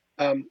Ossoff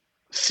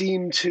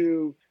seemed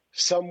to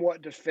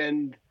somewhat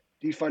defend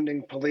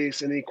defunding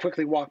police, and he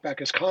quickly walked back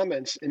his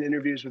comments in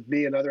interviews with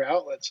me and other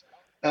outlets.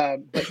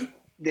 But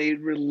they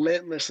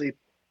relentlessly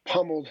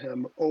pummeled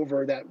him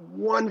over that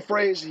one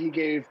phrase he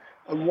gave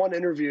on one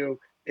interview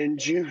in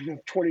June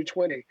of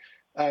 2020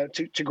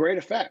 to great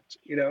effect,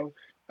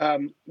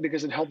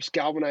 because it helps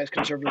galvanize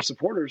conservative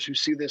supporters who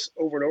see this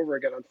over and over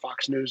again on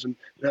Fox News and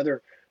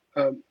other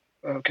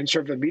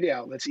conservative media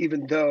outlets,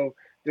 even though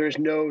there is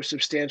no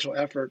substantial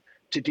effort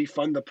to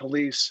defund the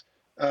police.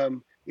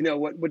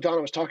 What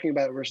Donna was talking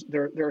about was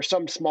there are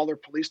some smaller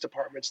police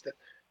departments that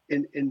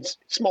in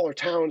smaller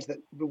towns that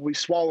will be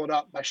swallowed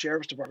up by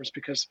sheriff's departments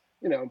because,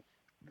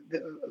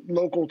 the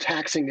local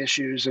taxing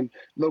issues and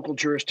local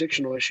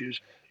jurisdictional issues.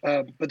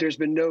 But there's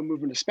been no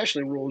movement,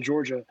 especially in rural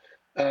Georgia,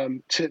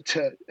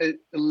 to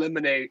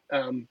eliminate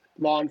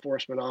law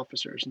enforcement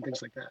officers and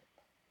things like that.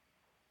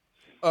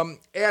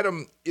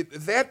 Adam,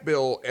 that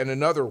bill and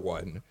another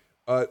one,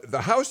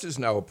 the House has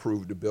now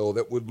approved a bill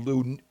that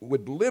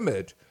would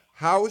limit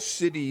how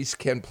cities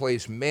can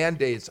place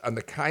mandates on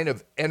the kind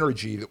of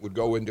energy that would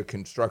go into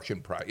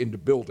construction, into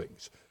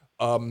buildings.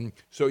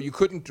 So you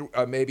couldn't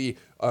maybe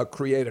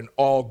create an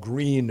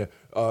all-green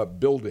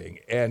building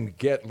and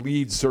get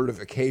LEED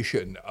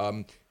certification.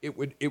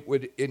 It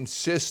would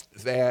insist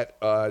that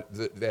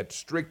that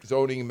strict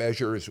zoning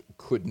measures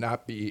could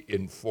not be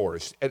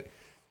enforced. And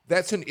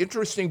that's an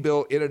interesting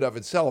bill in and of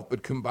itself,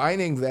 but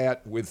combining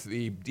that with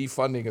the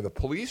defunding of the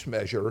police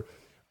measure,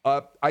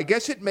 I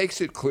guess it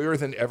makes it clearer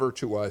than ever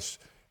to us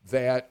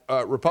that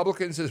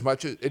Republicans, as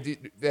much as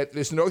that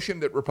this notion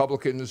that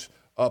Republicans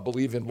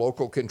believe in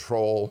local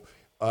control,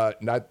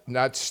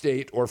 not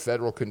state or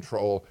federal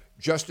control,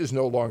 just is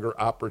no longer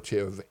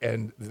operative,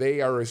 and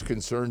they are as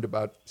concerned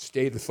about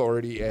state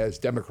authority as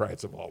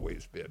Democrats have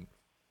always been.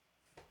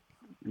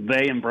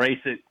 They embrace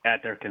it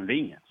at their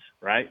convenience,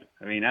 right?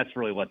 I mean, that's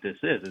really what this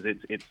is.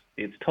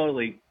 It's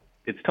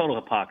total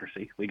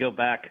hypocrisy. We go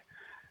back.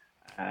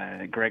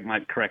 Greg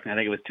might correct me. I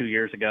think it was 2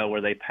 years ago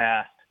where they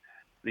passed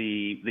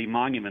the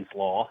monuments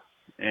law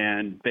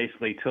and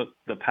basically took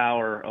the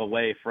power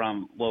away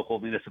from local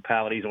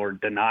municipalities or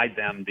denied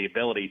them the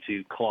ability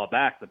to claw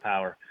back the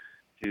power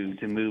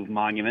to move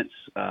monuments.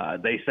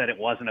 They said it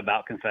wasn't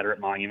about Confederate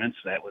monuments.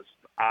 That was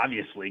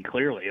obviously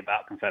clearly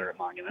about Confederate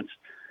monuments.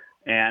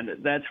 And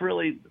that's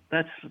the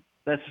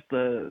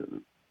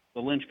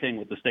linchpin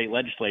with the state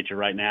legislature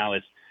right now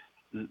is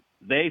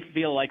they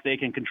feel like they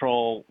can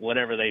control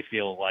whatever they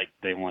feel like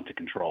they want to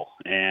control.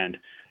 And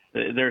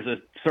there's a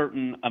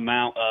certain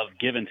amount of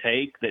give and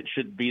take that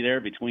should be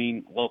there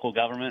between local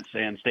governments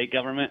and state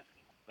government.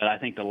 But I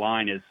think the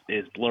line is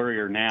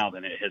blurrier now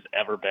than it has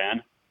ever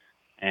been.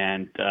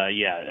 And,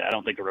 I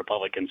don't think the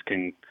Republicans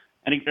can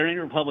 – I think there any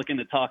Republican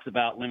that talks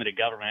about limited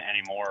government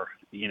anymore,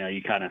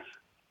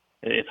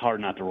 it's hard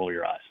not to roll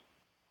your eyes.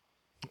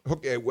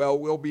 Okay, well,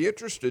 we'll be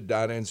interested,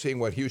 Donna, in seeing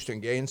what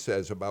Houston Gaines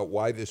says about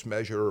why this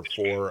measure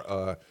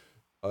for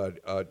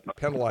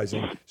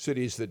penalizing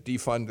cities that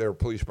defund their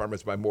police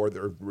departments by more,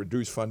 or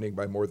reduce funding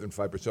by more than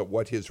 5%,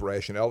 what his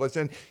rationale is.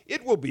 And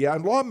it will be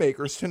on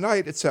Lawmakers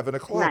tonight at 7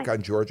 o'clock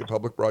on Georgia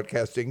Public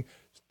Broadcasting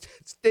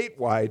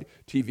statewide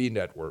TV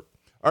network.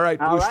 All right,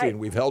 Bluestein,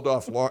 we've held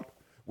off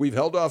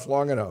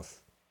long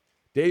enough.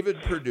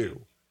 David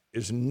Perdue,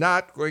 is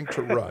not going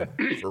to run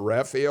for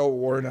Raphael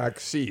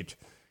Warnock's seat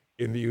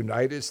in the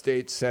United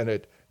States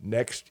Senate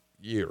next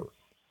year.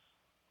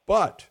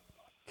 But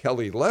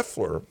Kelly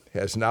Loeffler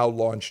has now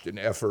launched an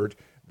effort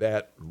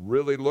that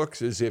really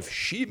looks as if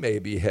she may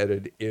be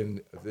headed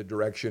in the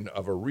direction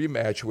of a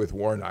rematch with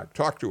Warnock.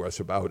 Talk to us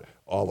about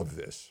all of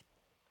this.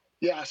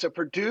 Yeah, so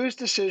Perdue's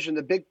decision,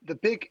 the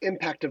big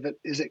impact of it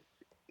is that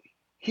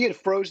he had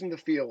frozen the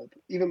field,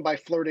 even by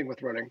flirting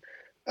with running.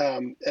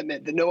 It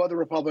meant that no other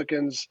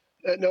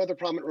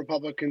prominent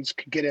Republicans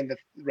could get in the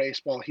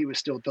race while he was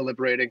still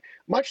deliberating,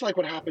 much like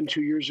what happened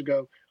 2 years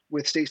ago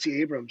with Stacey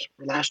Abrams,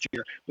 or last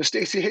year, with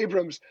Stacey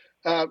Abrams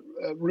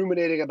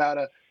ruminating about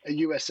a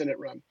U.S. Senate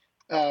run.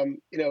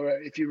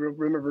 If you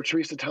remember,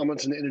 Teresa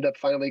Tomlinson ended up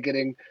finally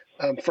getting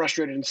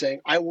frustrated and saying,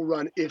 I will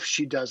run if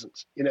she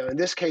doesn't. In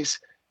this case,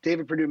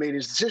 David Perdue made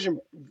his decision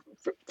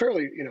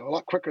fairly, a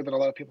lot quicker than a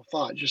lot of people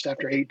thought, just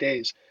after 8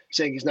 days,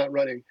 saying he's not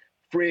running,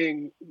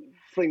 freeing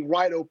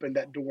wide open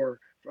that door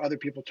for other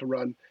people to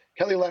run.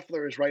 Kelly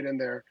Loeffler is right in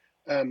there.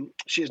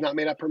 She has not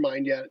made up her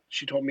mind yet.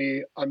 She told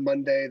me on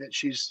Monday that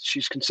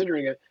she's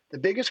considering it. The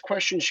biggest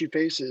question she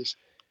faces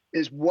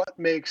is what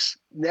makes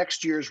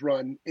next year's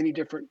run any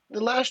different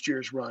than last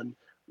year's run,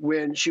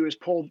 when she was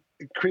pulled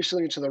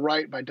increasingly to the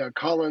right by Doug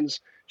Collins.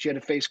 She had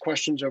to face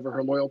questions over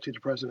her loyalty to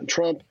President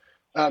Trump.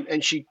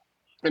 And she,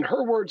 in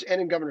her words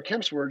and in Governor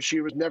Kemp's words, she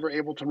was never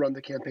able to run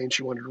the campaign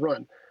she wanted to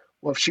run.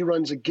 Well, if she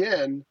runs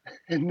again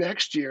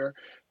next year,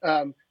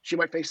 she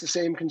might face the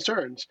same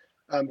concerns.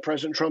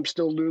 President Trump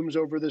still looms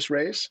over this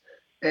race,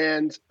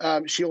 and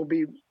she'll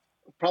be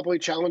probably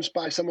challenged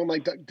by someone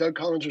like Doug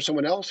Collins or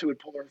someone else who would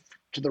pull her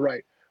to the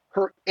right.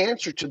 Her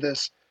answer to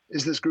this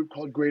is this group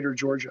called Greater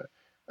Georgia.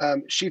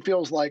 She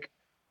feels like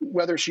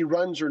whether she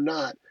runs or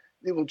not,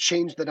 it will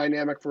change the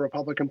dynamic for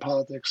Republican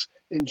politics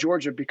in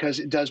Georgia, because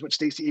it does what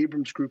Stacey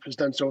Abrams' group has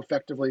done so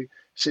effectively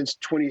since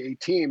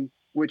 2018,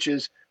 which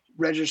is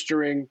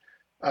registering,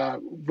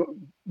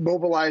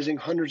 mobilizing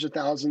hundreds of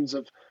thousands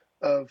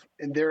of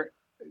in their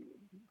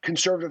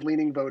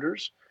conservative-leaning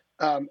voters,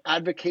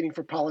 advocating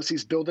for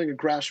policies, building a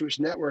grassroots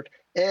network,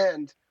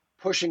 and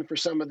pushing for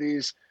some of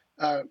these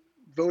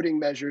voting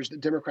measures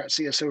that Democrats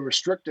see as so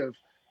restrictive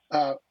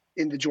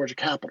in the Georgia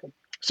Capitol.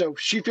 So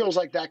she feels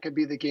like that could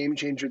be the game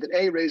changer that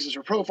A, raises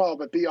her profile,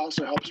 but B,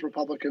 also helps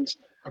Republicans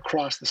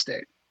across the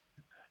state.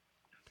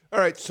 All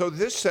right, so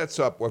this sets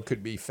up what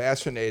could be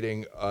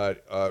fascinating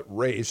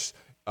race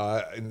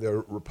in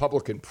the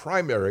Republican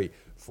primary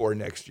for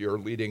next year,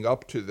 leading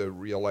up to the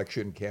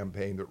re-election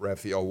campaign that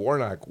Raphael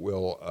Warnock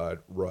will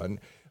run.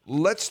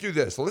 Let's do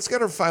this. Let's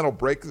get our final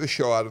break of the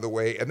show out of the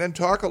way, and then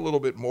talk a little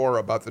bit more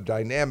about the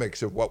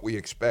dynamics of what we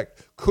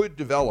expect could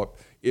develop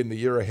in the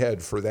year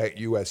ahead for that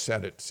U.S.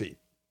 Senate seat.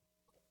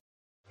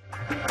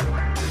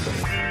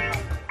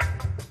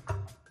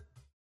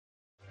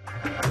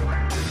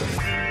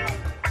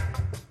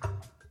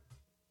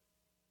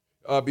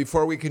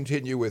 Before we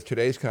continue with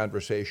today's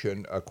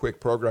conversation, a quick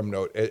program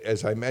note.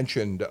 As I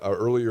mentioned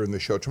earlier in the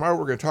show, tomorrow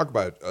we're going to talk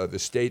about the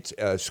state's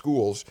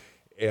schools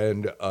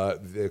and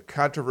the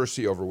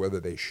controversy over whether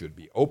they should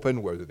be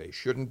open, whether they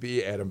shouldn't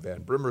be. Adam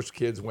Van Brimmer's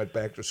kids went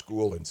back to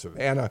school in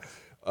Savannah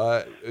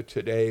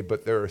today,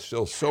 but there are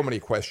still so many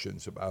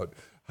questions about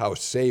how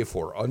safe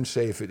or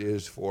unsafe it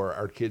is for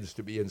our kids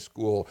to be in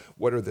school.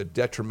 What are the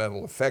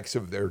detrimental effects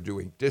of their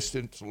doing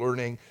distance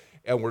learning?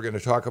 And we're going to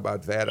talk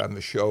about that on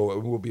the show.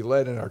 And we'll be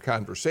led in our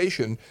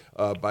conversation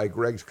by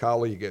Greg's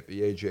colleague at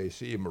the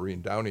AJC,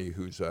 Maureen Downey,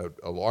 who's a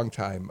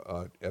longtime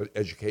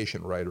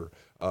education writer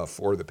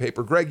for the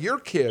paper. Greg, your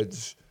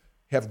kids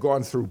have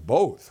gone through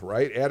both,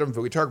 right? Adam,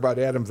 we talk about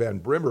Adam Van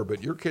Brimmer,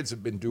 but your kids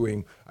have been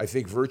doing, I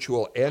think,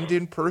 virtual and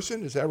in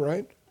person. Is that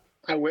right?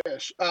 I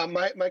wish.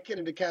 My kid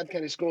in DeKalb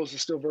County Schools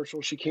is still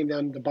virtual. She came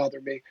down to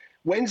bother me.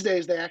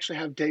 Wednesdays, they actually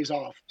have days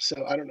off,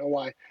 so I don't know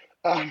why.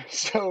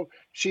 So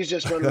she's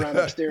just running around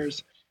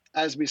upstairs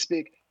as we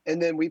speak.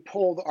 And then we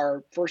pulled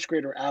our first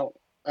grader out.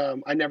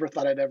 I never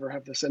thought I'd ever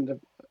have this end of.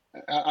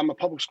 I'm a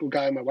public school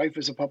guy. My wife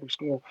is a public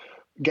school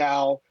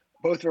gal.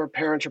 Both of our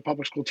parents are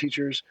public school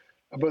teachers.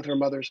 Both our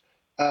mothers.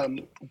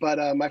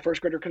 But my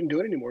first grader couldn't do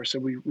it anymore,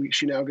 so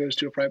she now goes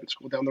to a private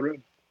school down the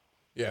road.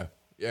 Yeah.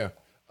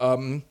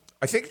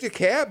 I think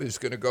DeKalb is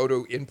going to go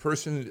to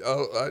in-person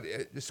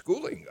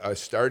schooling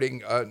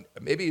starting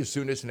maybe as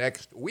soon as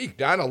next week.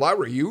 Donna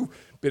Lowry, you've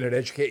been an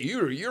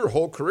educator. Your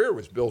whole career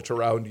was built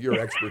around your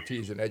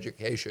expertise in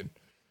education.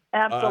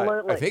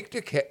 Absolutely. I think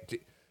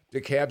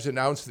DeKalb's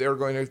announced they're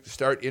going to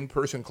start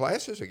in-person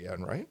classes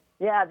again, right?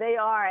 Yeah, they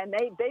are, and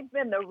they've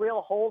been the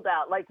real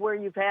holdout, like where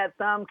you've had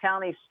some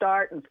counties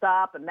start and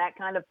stop and that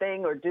kind of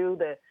thing, or do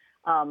the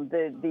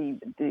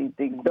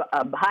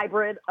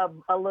hybrid of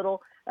a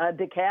little.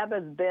 DeKalb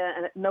has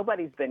been,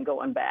 nobody's been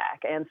going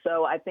back. And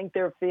so I think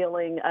they're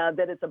feeling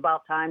that it's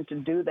about time to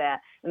do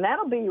that. And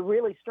that'll be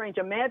really strange.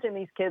 Imagine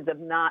these kids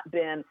have not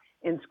been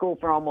in school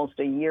for almost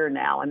a year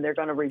now, and they're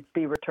going to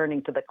be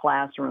returning to the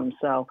classroom.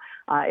 So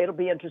it'll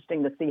be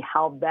interesting to see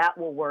how that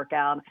will work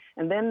out.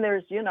 And then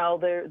there's,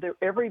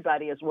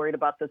 everybody is worried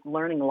about this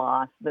learning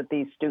loss that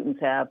these students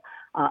have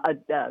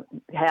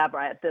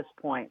at this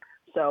point.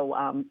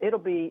 So it'll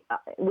be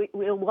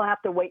we'll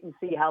have to wait and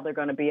see how they're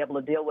going to be able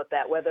to deal with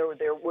that. Whether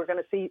we're going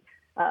to see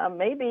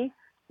maybe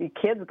the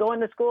kids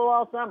going to school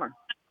all summer.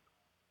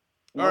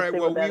 All right.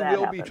 Well,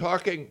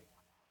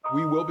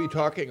 we will be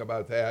talking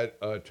about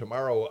that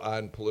tomorrow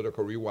on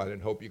Political Rewind,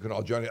 and hope you can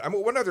all join it.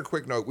 One other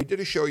quick note: we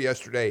did a show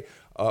yesterday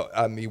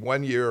on the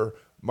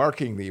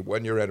marking the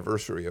 1-year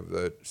anniversary of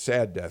the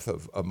sad death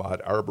of Ahmaud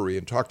Arbery,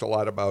 and talked a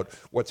lot about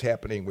what's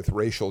happening with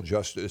racial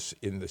justice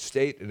in the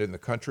state and in the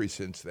country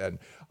since then.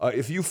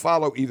 If you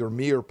follow either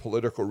me or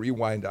Political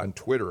Rewind on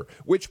Twitter,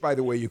 which, by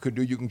the way, you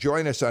can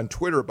join us on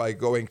Twitter by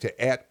going to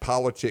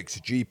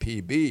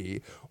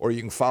 @PoliticsGPB, or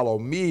you can follow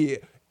me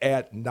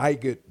at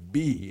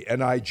NigutB,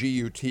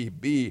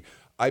 NIGUTB.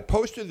 I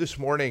posted this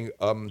morning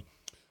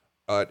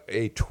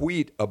a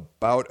tweet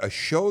about a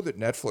show that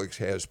Netflix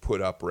has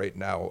put up right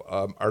now.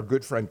 Our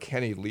good friend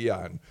Kenny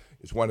Leon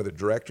is one of the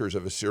directors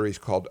of a series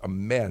called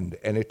Amend,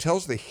 and it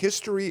tells the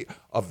history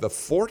of the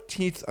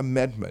 14th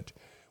Amendment,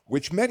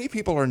 which many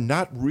people are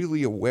not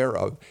really aware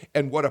of,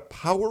 and what a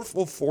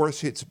powerful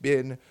force it's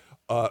been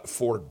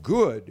for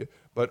good,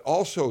 but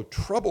also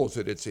troubles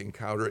that it's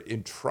encountered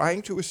in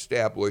trying to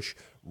establish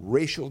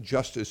racial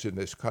justice in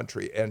this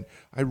country. And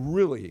I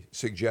really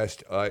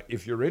suggest,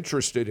 if you're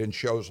interested in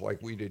shows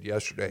like we did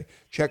yesterday,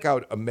 check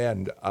out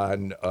Amend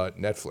on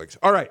Netflix.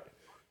 All right,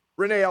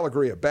 Renee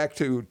Alegria, back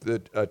to the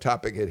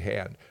topic at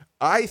hand.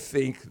 I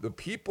think the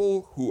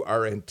people who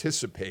are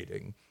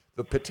anticipating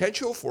the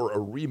potential for a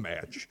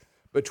rematch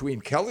between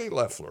Kelly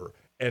Loeffler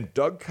and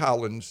Doug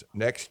Collins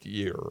next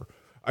year,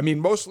 I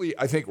mean, mostly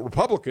I think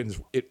Republicans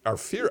are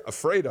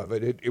afraid of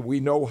it. We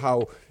know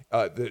how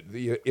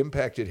the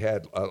impact it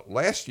had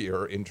last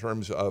year in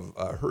terms of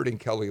hurting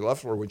Kelly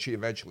Loeffler when she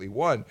eventually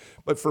won.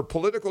 But for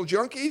political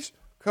junkies,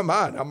 come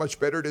on, how much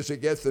better does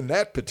it get than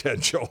that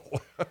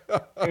potential?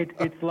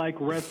 It's like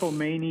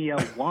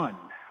WrestleMania 1,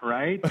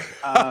 right?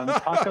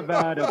 Talk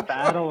about a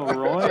battle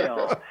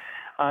royal.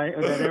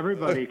 That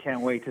everybody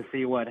can't wait to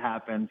see what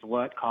happens,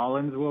 what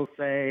Collins will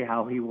say,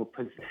 how he will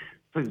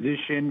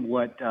position,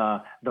 what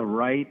the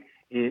right,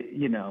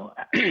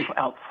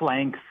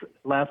 outflanks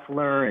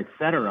Loeffler, et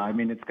cetera. I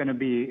mean, it's going to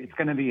be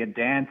a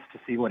dance to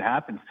see what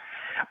happens.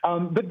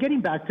 But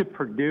getting back to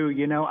Perdue,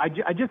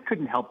 I just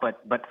couldn't help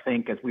but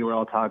think, as we were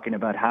all talking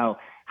about how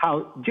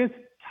just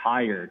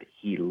tired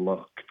he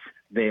looked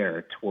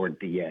there toward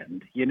the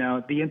end.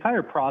 The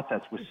entire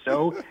process was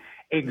so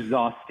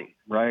exhausting,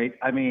 right?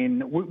 I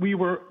mean,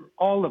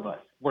 all of us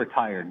were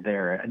tired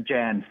there,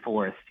 Jan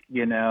 4th,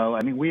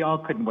 I mean, we all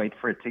couldn't wait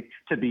for it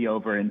to be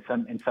over in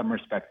some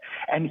respects.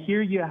 And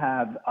here you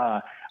have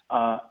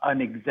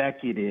an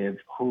executive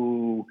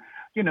who,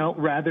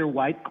 rather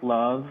white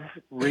glove,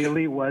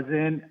 really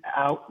wasn't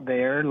out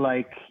there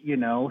like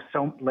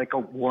a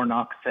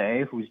Warnock,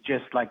 say, who's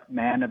just like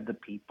man of the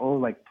people,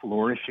 like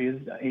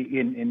flourishes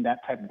in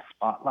that type of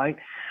spotlight.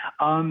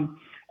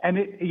 And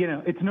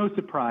it's no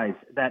surprise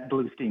that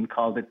Bluestein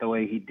called it the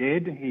way he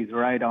did. He's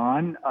right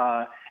on.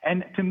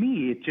 And to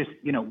me, it's just,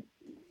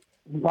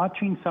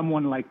 watching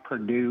someone like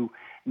Perdue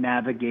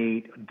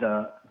navigate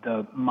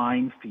the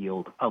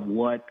minefield of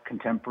what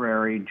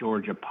contemporary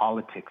Georgia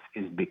politics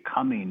is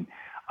becoming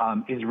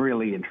is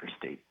really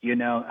interesting.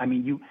 I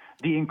mean,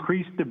 the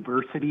increased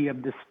diversity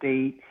of the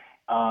state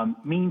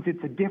means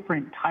it's a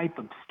different type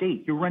of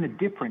state. You run a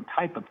different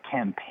type of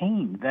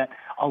campaign that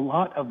a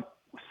lot of,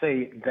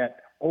 say, that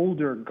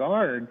older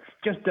guard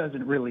just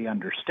doesn't really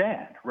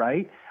understand,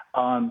 right?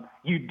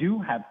 You do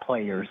have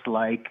players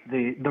like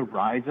the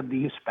rise of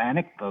the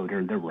Hispanic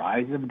voter, the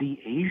rise of the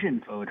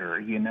Asian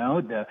voter,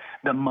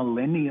 the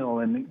millennial,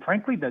 and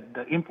frankly, the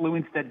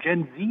influence that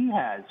Gen Z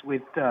has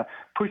with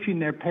pushing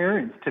their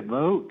parents to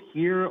vote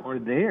here or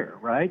there,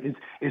 right,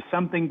 is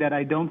something that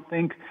I don't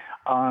think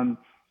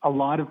a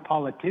lot of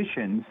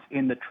politicians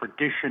in the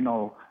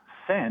traditional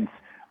sense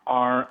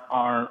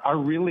are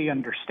really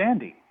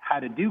understanding how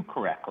to do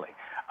correctly.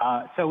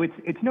 So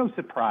it's no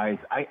surprise.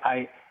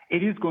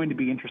 It is going to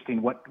be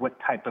interesting what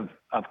type of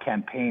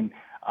campaign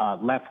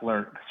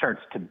Loeffler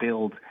starts to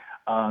build.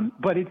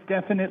 But it's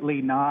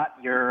definitely not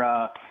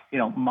your,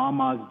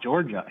 mama's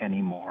Georgia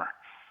anymore.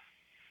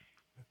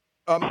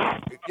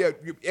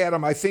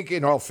 Adam, I think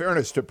in all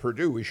fairness to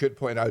Perdue, we should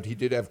point out he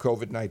did have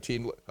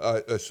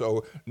COVID-19,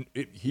 so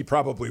he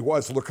probably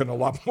was looking a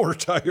lot more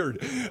tired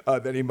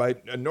than he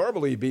might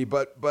normally be.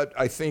 But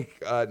I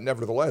think,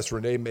 nevertheless,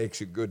 Renee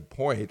makes a good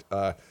point.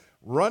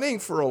 Running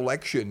for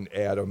election,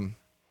 Adam,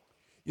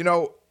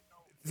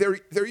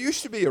 there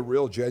used to be a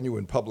real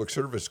genuine public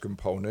service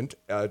component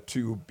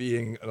to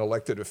being an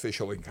elected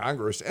official in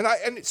Congress.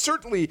 And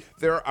certainly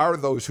there are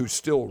those who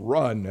still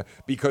run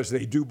because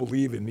they do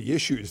believe in the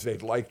issues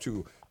they'd like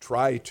to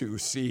try to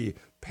see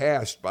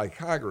passed by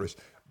Congress.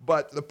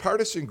 But the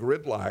partisan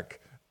gridlock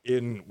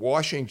in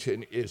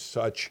Washington is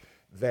such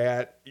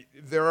that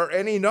there are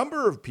any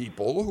number of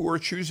people who are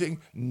choosing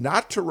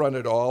not to run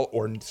at all,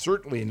 or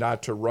certainly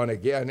not to run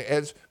again,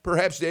 as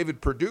perhaps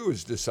David Perdue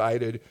has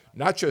decided,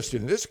 not just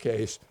in this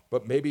case,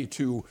 but maybe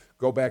to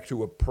go back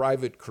to a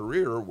private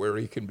career where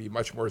he can be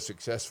much more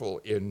successful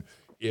in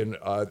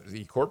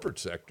the corporate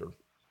sector.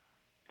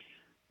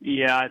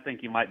 Yeah, I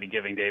think you might be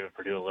giving David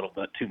Perdue a little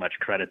bit too much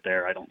credit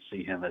there. I don't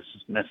see him as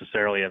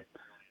necessarily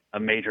a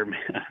major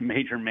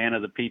man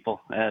of the people,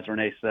 as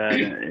Renee said.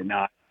 And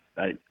I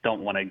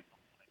don't want to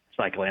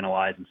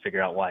psychoanalyze and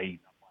figure out why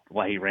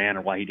he ran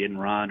or why he didn't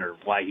run or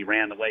why he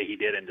ran the way he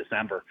did in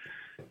December.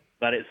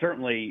 But it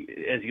certainly,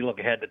 as you look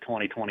ahead to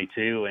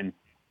 2022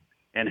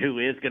 and who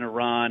is going to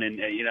run, and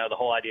the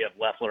whole idea of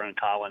Loeffler and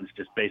Collins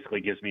just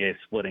basically gives me a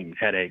splitting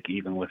headache,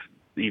 even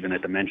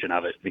at the mention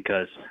of it,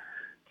 because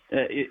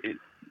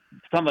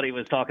somebody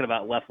was talking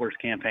about Loeffler's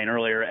campaign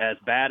earlier. As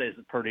bad as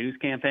Perdue's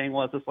campaign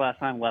was this last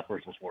time,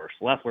 Loeffler's was worse.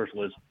 Loeffler's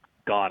was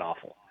god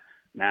awful.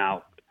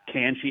 Now,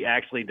 can she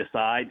actually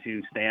decide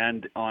to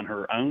stand on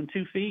her own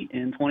 2 feet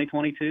in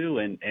 2022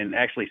 and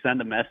actually send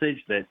a message?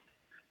 Let's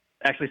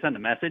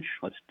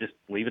just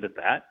leave it at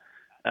that.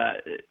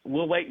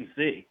 We'll wait and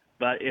see.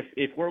 But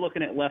if we're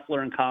looking at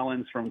Loeffler and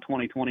Collins from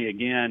 2020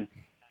 again,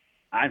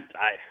 I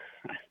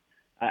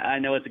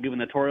know it's a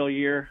gubernatorial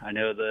year. I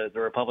know the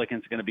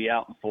Republicans are going to be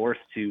out in force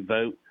to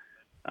vote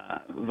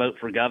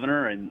for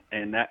governor, and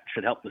that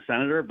should help the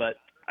senator. But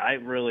I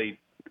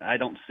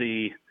don't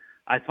see.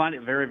 I find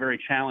it very, very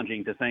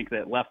challenging to think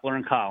that Loeffler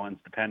and Collins,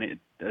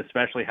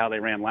 especially how they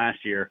ran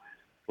last year,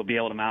 will be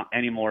able to mount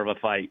any more of a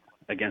fight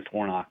against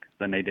Warnock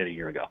than they did a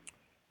year ago.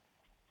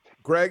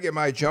 Greg, am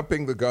I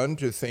jumping the gun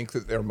to think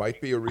that there might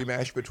be a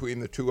rematch between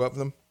the two of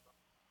them?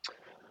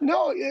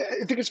 No,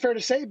 I think it's fair to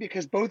say,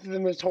 because both of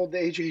them have told the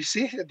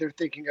AJC that they're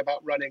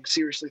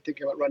seriously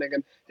thinking about running,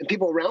 and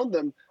people around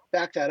them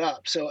back that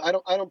up. So I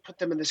don't put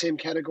them in the same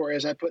category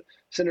as I put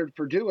Senator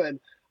Perdue in.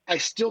 I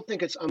still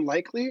think it's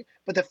unlikely,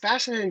 but the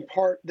fascinating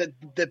part that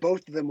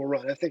both of them will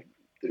run. I think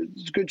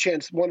there's a good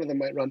chance one of them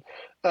might run.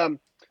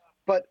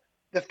 But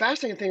the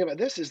fascinating thing about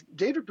this is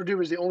David Perdue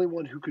is the only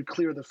one who could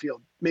clear the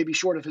field, maybe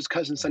short of his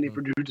cousin Sonny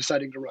Perdue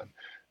deciding to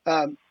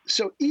run.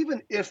 So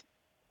even if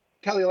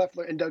Kelly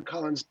Loeffler and Doug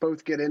Collins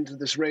both get into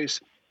this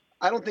race,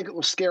 I don't think it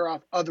will scare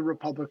off other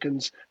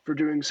Republicans for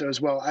doing so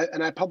as well.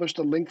 I published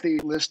a lengthy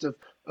list of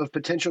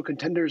potential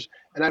contenders,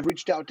 and I've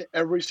reached out to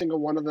every single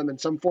one of them in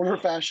some form or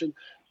fashion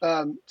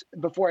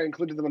before I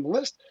included them on the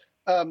list.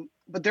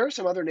 But there are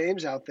some other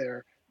names out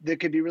there that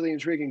could be really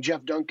intriguing.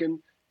 Jeff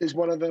Duncan is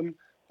one of them,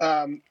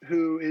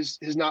 who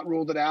has not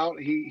ruled it out.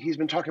 He's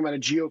been talking about a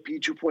GOP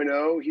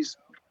 2.0. He's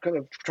kind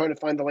of trying to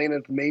find the lane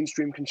of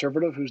mainstream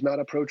conservative who's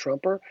not a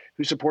pro-Trumper,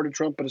 who supported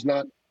Trump but is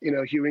not,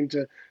 hewing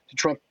to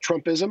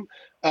Trumpism.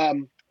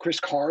 Chris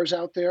Carr's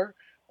out there.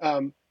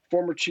 Soon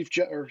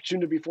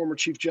to be former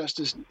Chief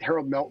Justice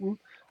Harold Melton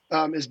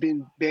is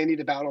being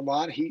bandied about a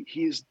lot.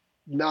 He's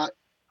not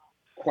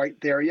quite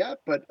there yet,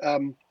 but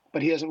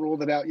he hasn't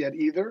ruled it out yet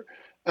either.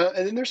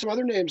 And then there's some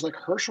other names like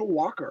Herschel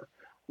Walker,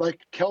 like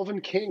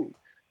Kelvin King,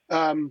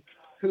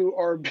 who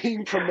are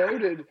being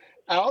promoted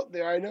out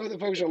there. I know the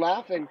folks are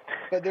laughing,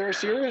 but there are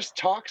serious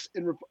talks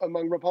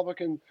among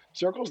Republican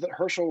circles that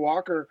Herschel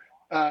Walker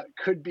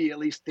could be at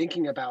least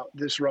thinking about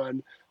this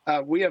run.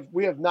 We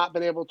have not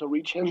been able to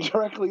reach him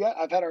directly yet.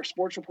 I've had our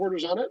sports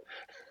reporters on it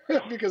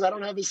because I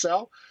don't have the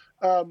cell.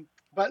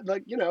 But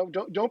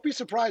don't be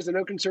surprised. I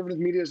know conservative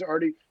media has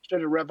already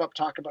started to rev up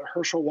talk about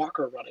Herschel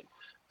Walker running.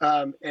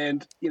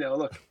 And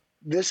look,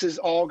 this is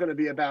all going to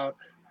be about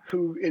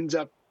who ends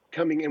up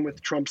coming in with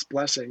Trump's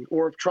blessing,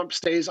 or if Trump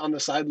stays on the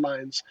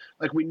sidelines,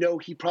 like we know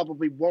he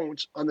probably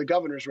won't on the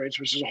governor's race,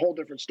 which is a whole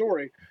different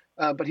story.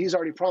 But he's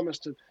already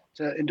promised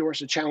to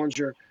endorse a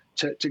challenger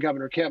to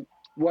Governor Kemp.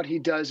 What he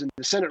does in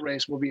the Senate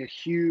race will be a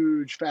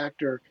huge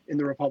factor in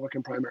the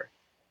Republican primary.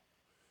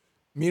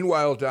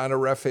 Meanwhile, Donna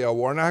Raphael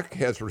Warnock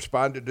has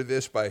responded to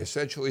this by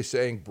essentially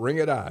saying, bring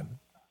it on.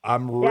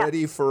 I'm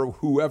ready for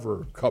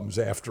whoever comes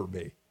after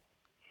me.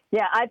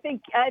 Yeah, I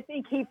think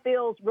he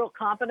feels real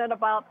confident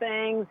about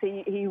things.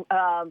 He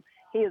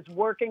is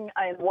working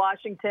in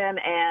Washington,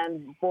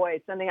 and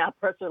boy, sending out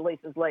press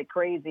releases like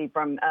crazy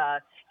from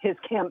his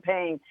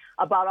campaign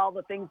about all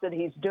the things that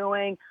he's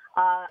doing.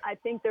 I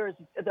think there's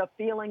the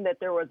feeling that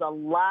there was a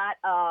lot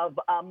of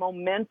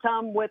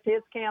momentum with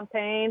his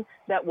campaign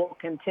that will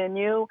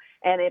continue,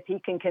 and if he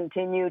can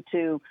continue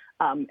to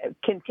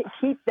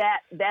keep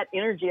that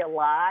energy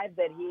alive,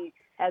 that he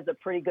has a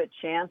pretty good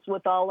chance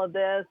with all of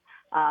this.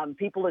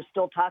 People are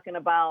still talking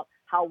about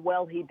how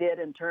well he did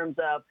in terms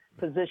of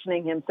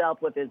positioning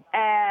himself with his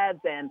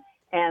ads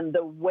and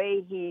the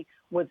way he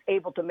was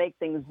able to make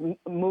things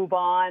move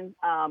on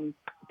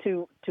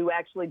to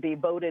actually be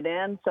voted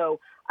in. So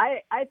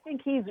I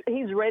think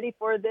he's ready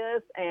for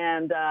this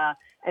and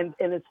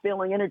is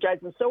feeling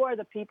energized, and so are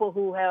the people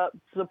who have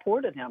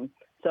supported him.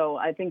 So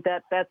I think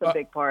that's a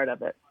big part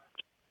of it.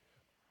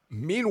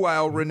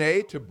 Meanwhile,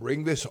 Renee, to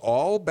bring this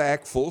all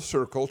back full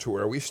circle to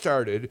where we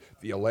started,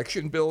 the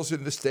election bills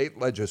in the state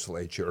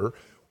legislature,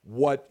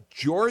 what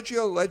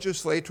Georgia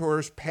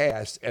legislators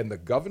pass and the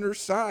governor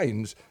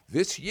signs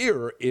this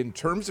year in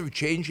terms of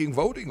changing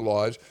voting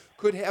laws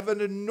could have an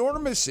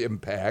enormous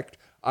impact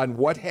on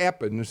what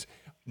happens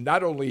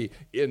not only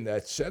in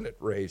that Senate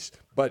race,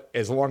 but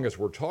as long as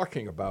we're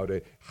talking about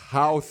it,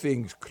 how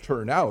things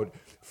turn out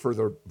for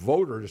the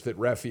voters that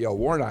Raphael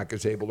Warnock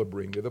is able to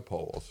bring to the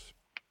polls.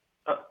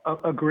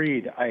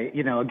 Agreed. I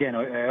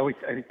always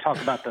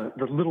talk about the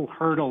little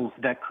hurdles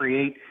that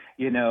create,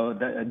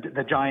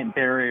 the giant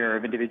barrier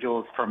of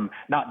individuals from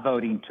not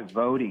voting to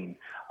voting.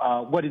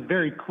 What is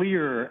very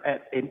clear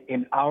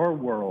in our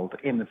world,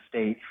 in the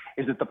state,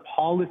 is that the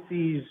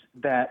policies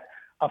that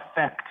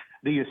affect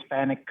the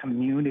Hispanic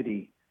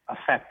community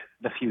affect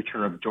the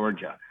future of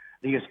Georgia.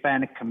 The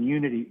Hispanic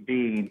community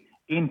being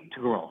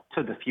integral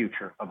to the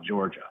future of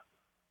Georgia.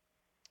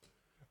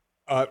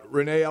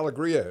 Renee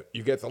Alegria,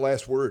 you get the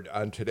last word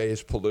on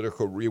today's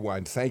Political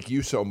Rewind. Thank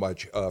you so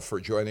much for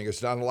joining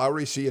us. Don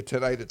Lowry, see you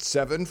tonight at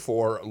 7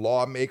 for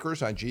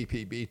Lawmakers on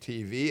GPB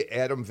TV.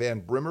 Adam Van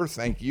Brimmer,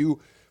 thank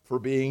you for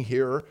being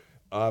here.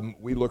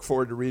 We look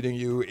forward to reading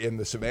you in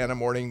the Savannah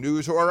Morning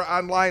News or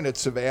online at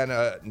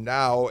Savannah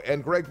Now.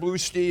 And Greg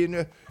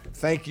Bluestein,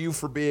 thank you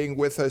for being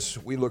with us.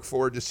 We look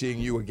forward to seeing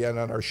you again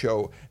on our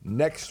show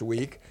next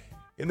week.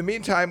 In the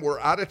meantime, we're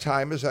out of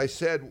time. As I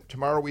said,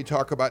 tomorrow we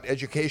talk about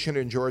education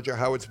in Georgia,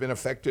 how it's been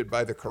affected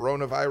by the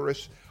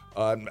coronavirus.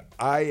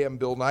 I am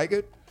Bill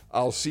Nigut.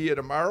 I'll see you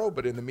tomorrow,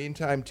 but in the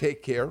meantime,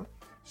 take care,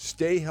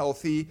 stay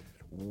healthy,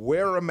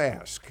 wear a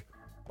mask.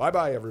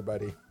 Bye-bye,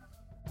 everybody.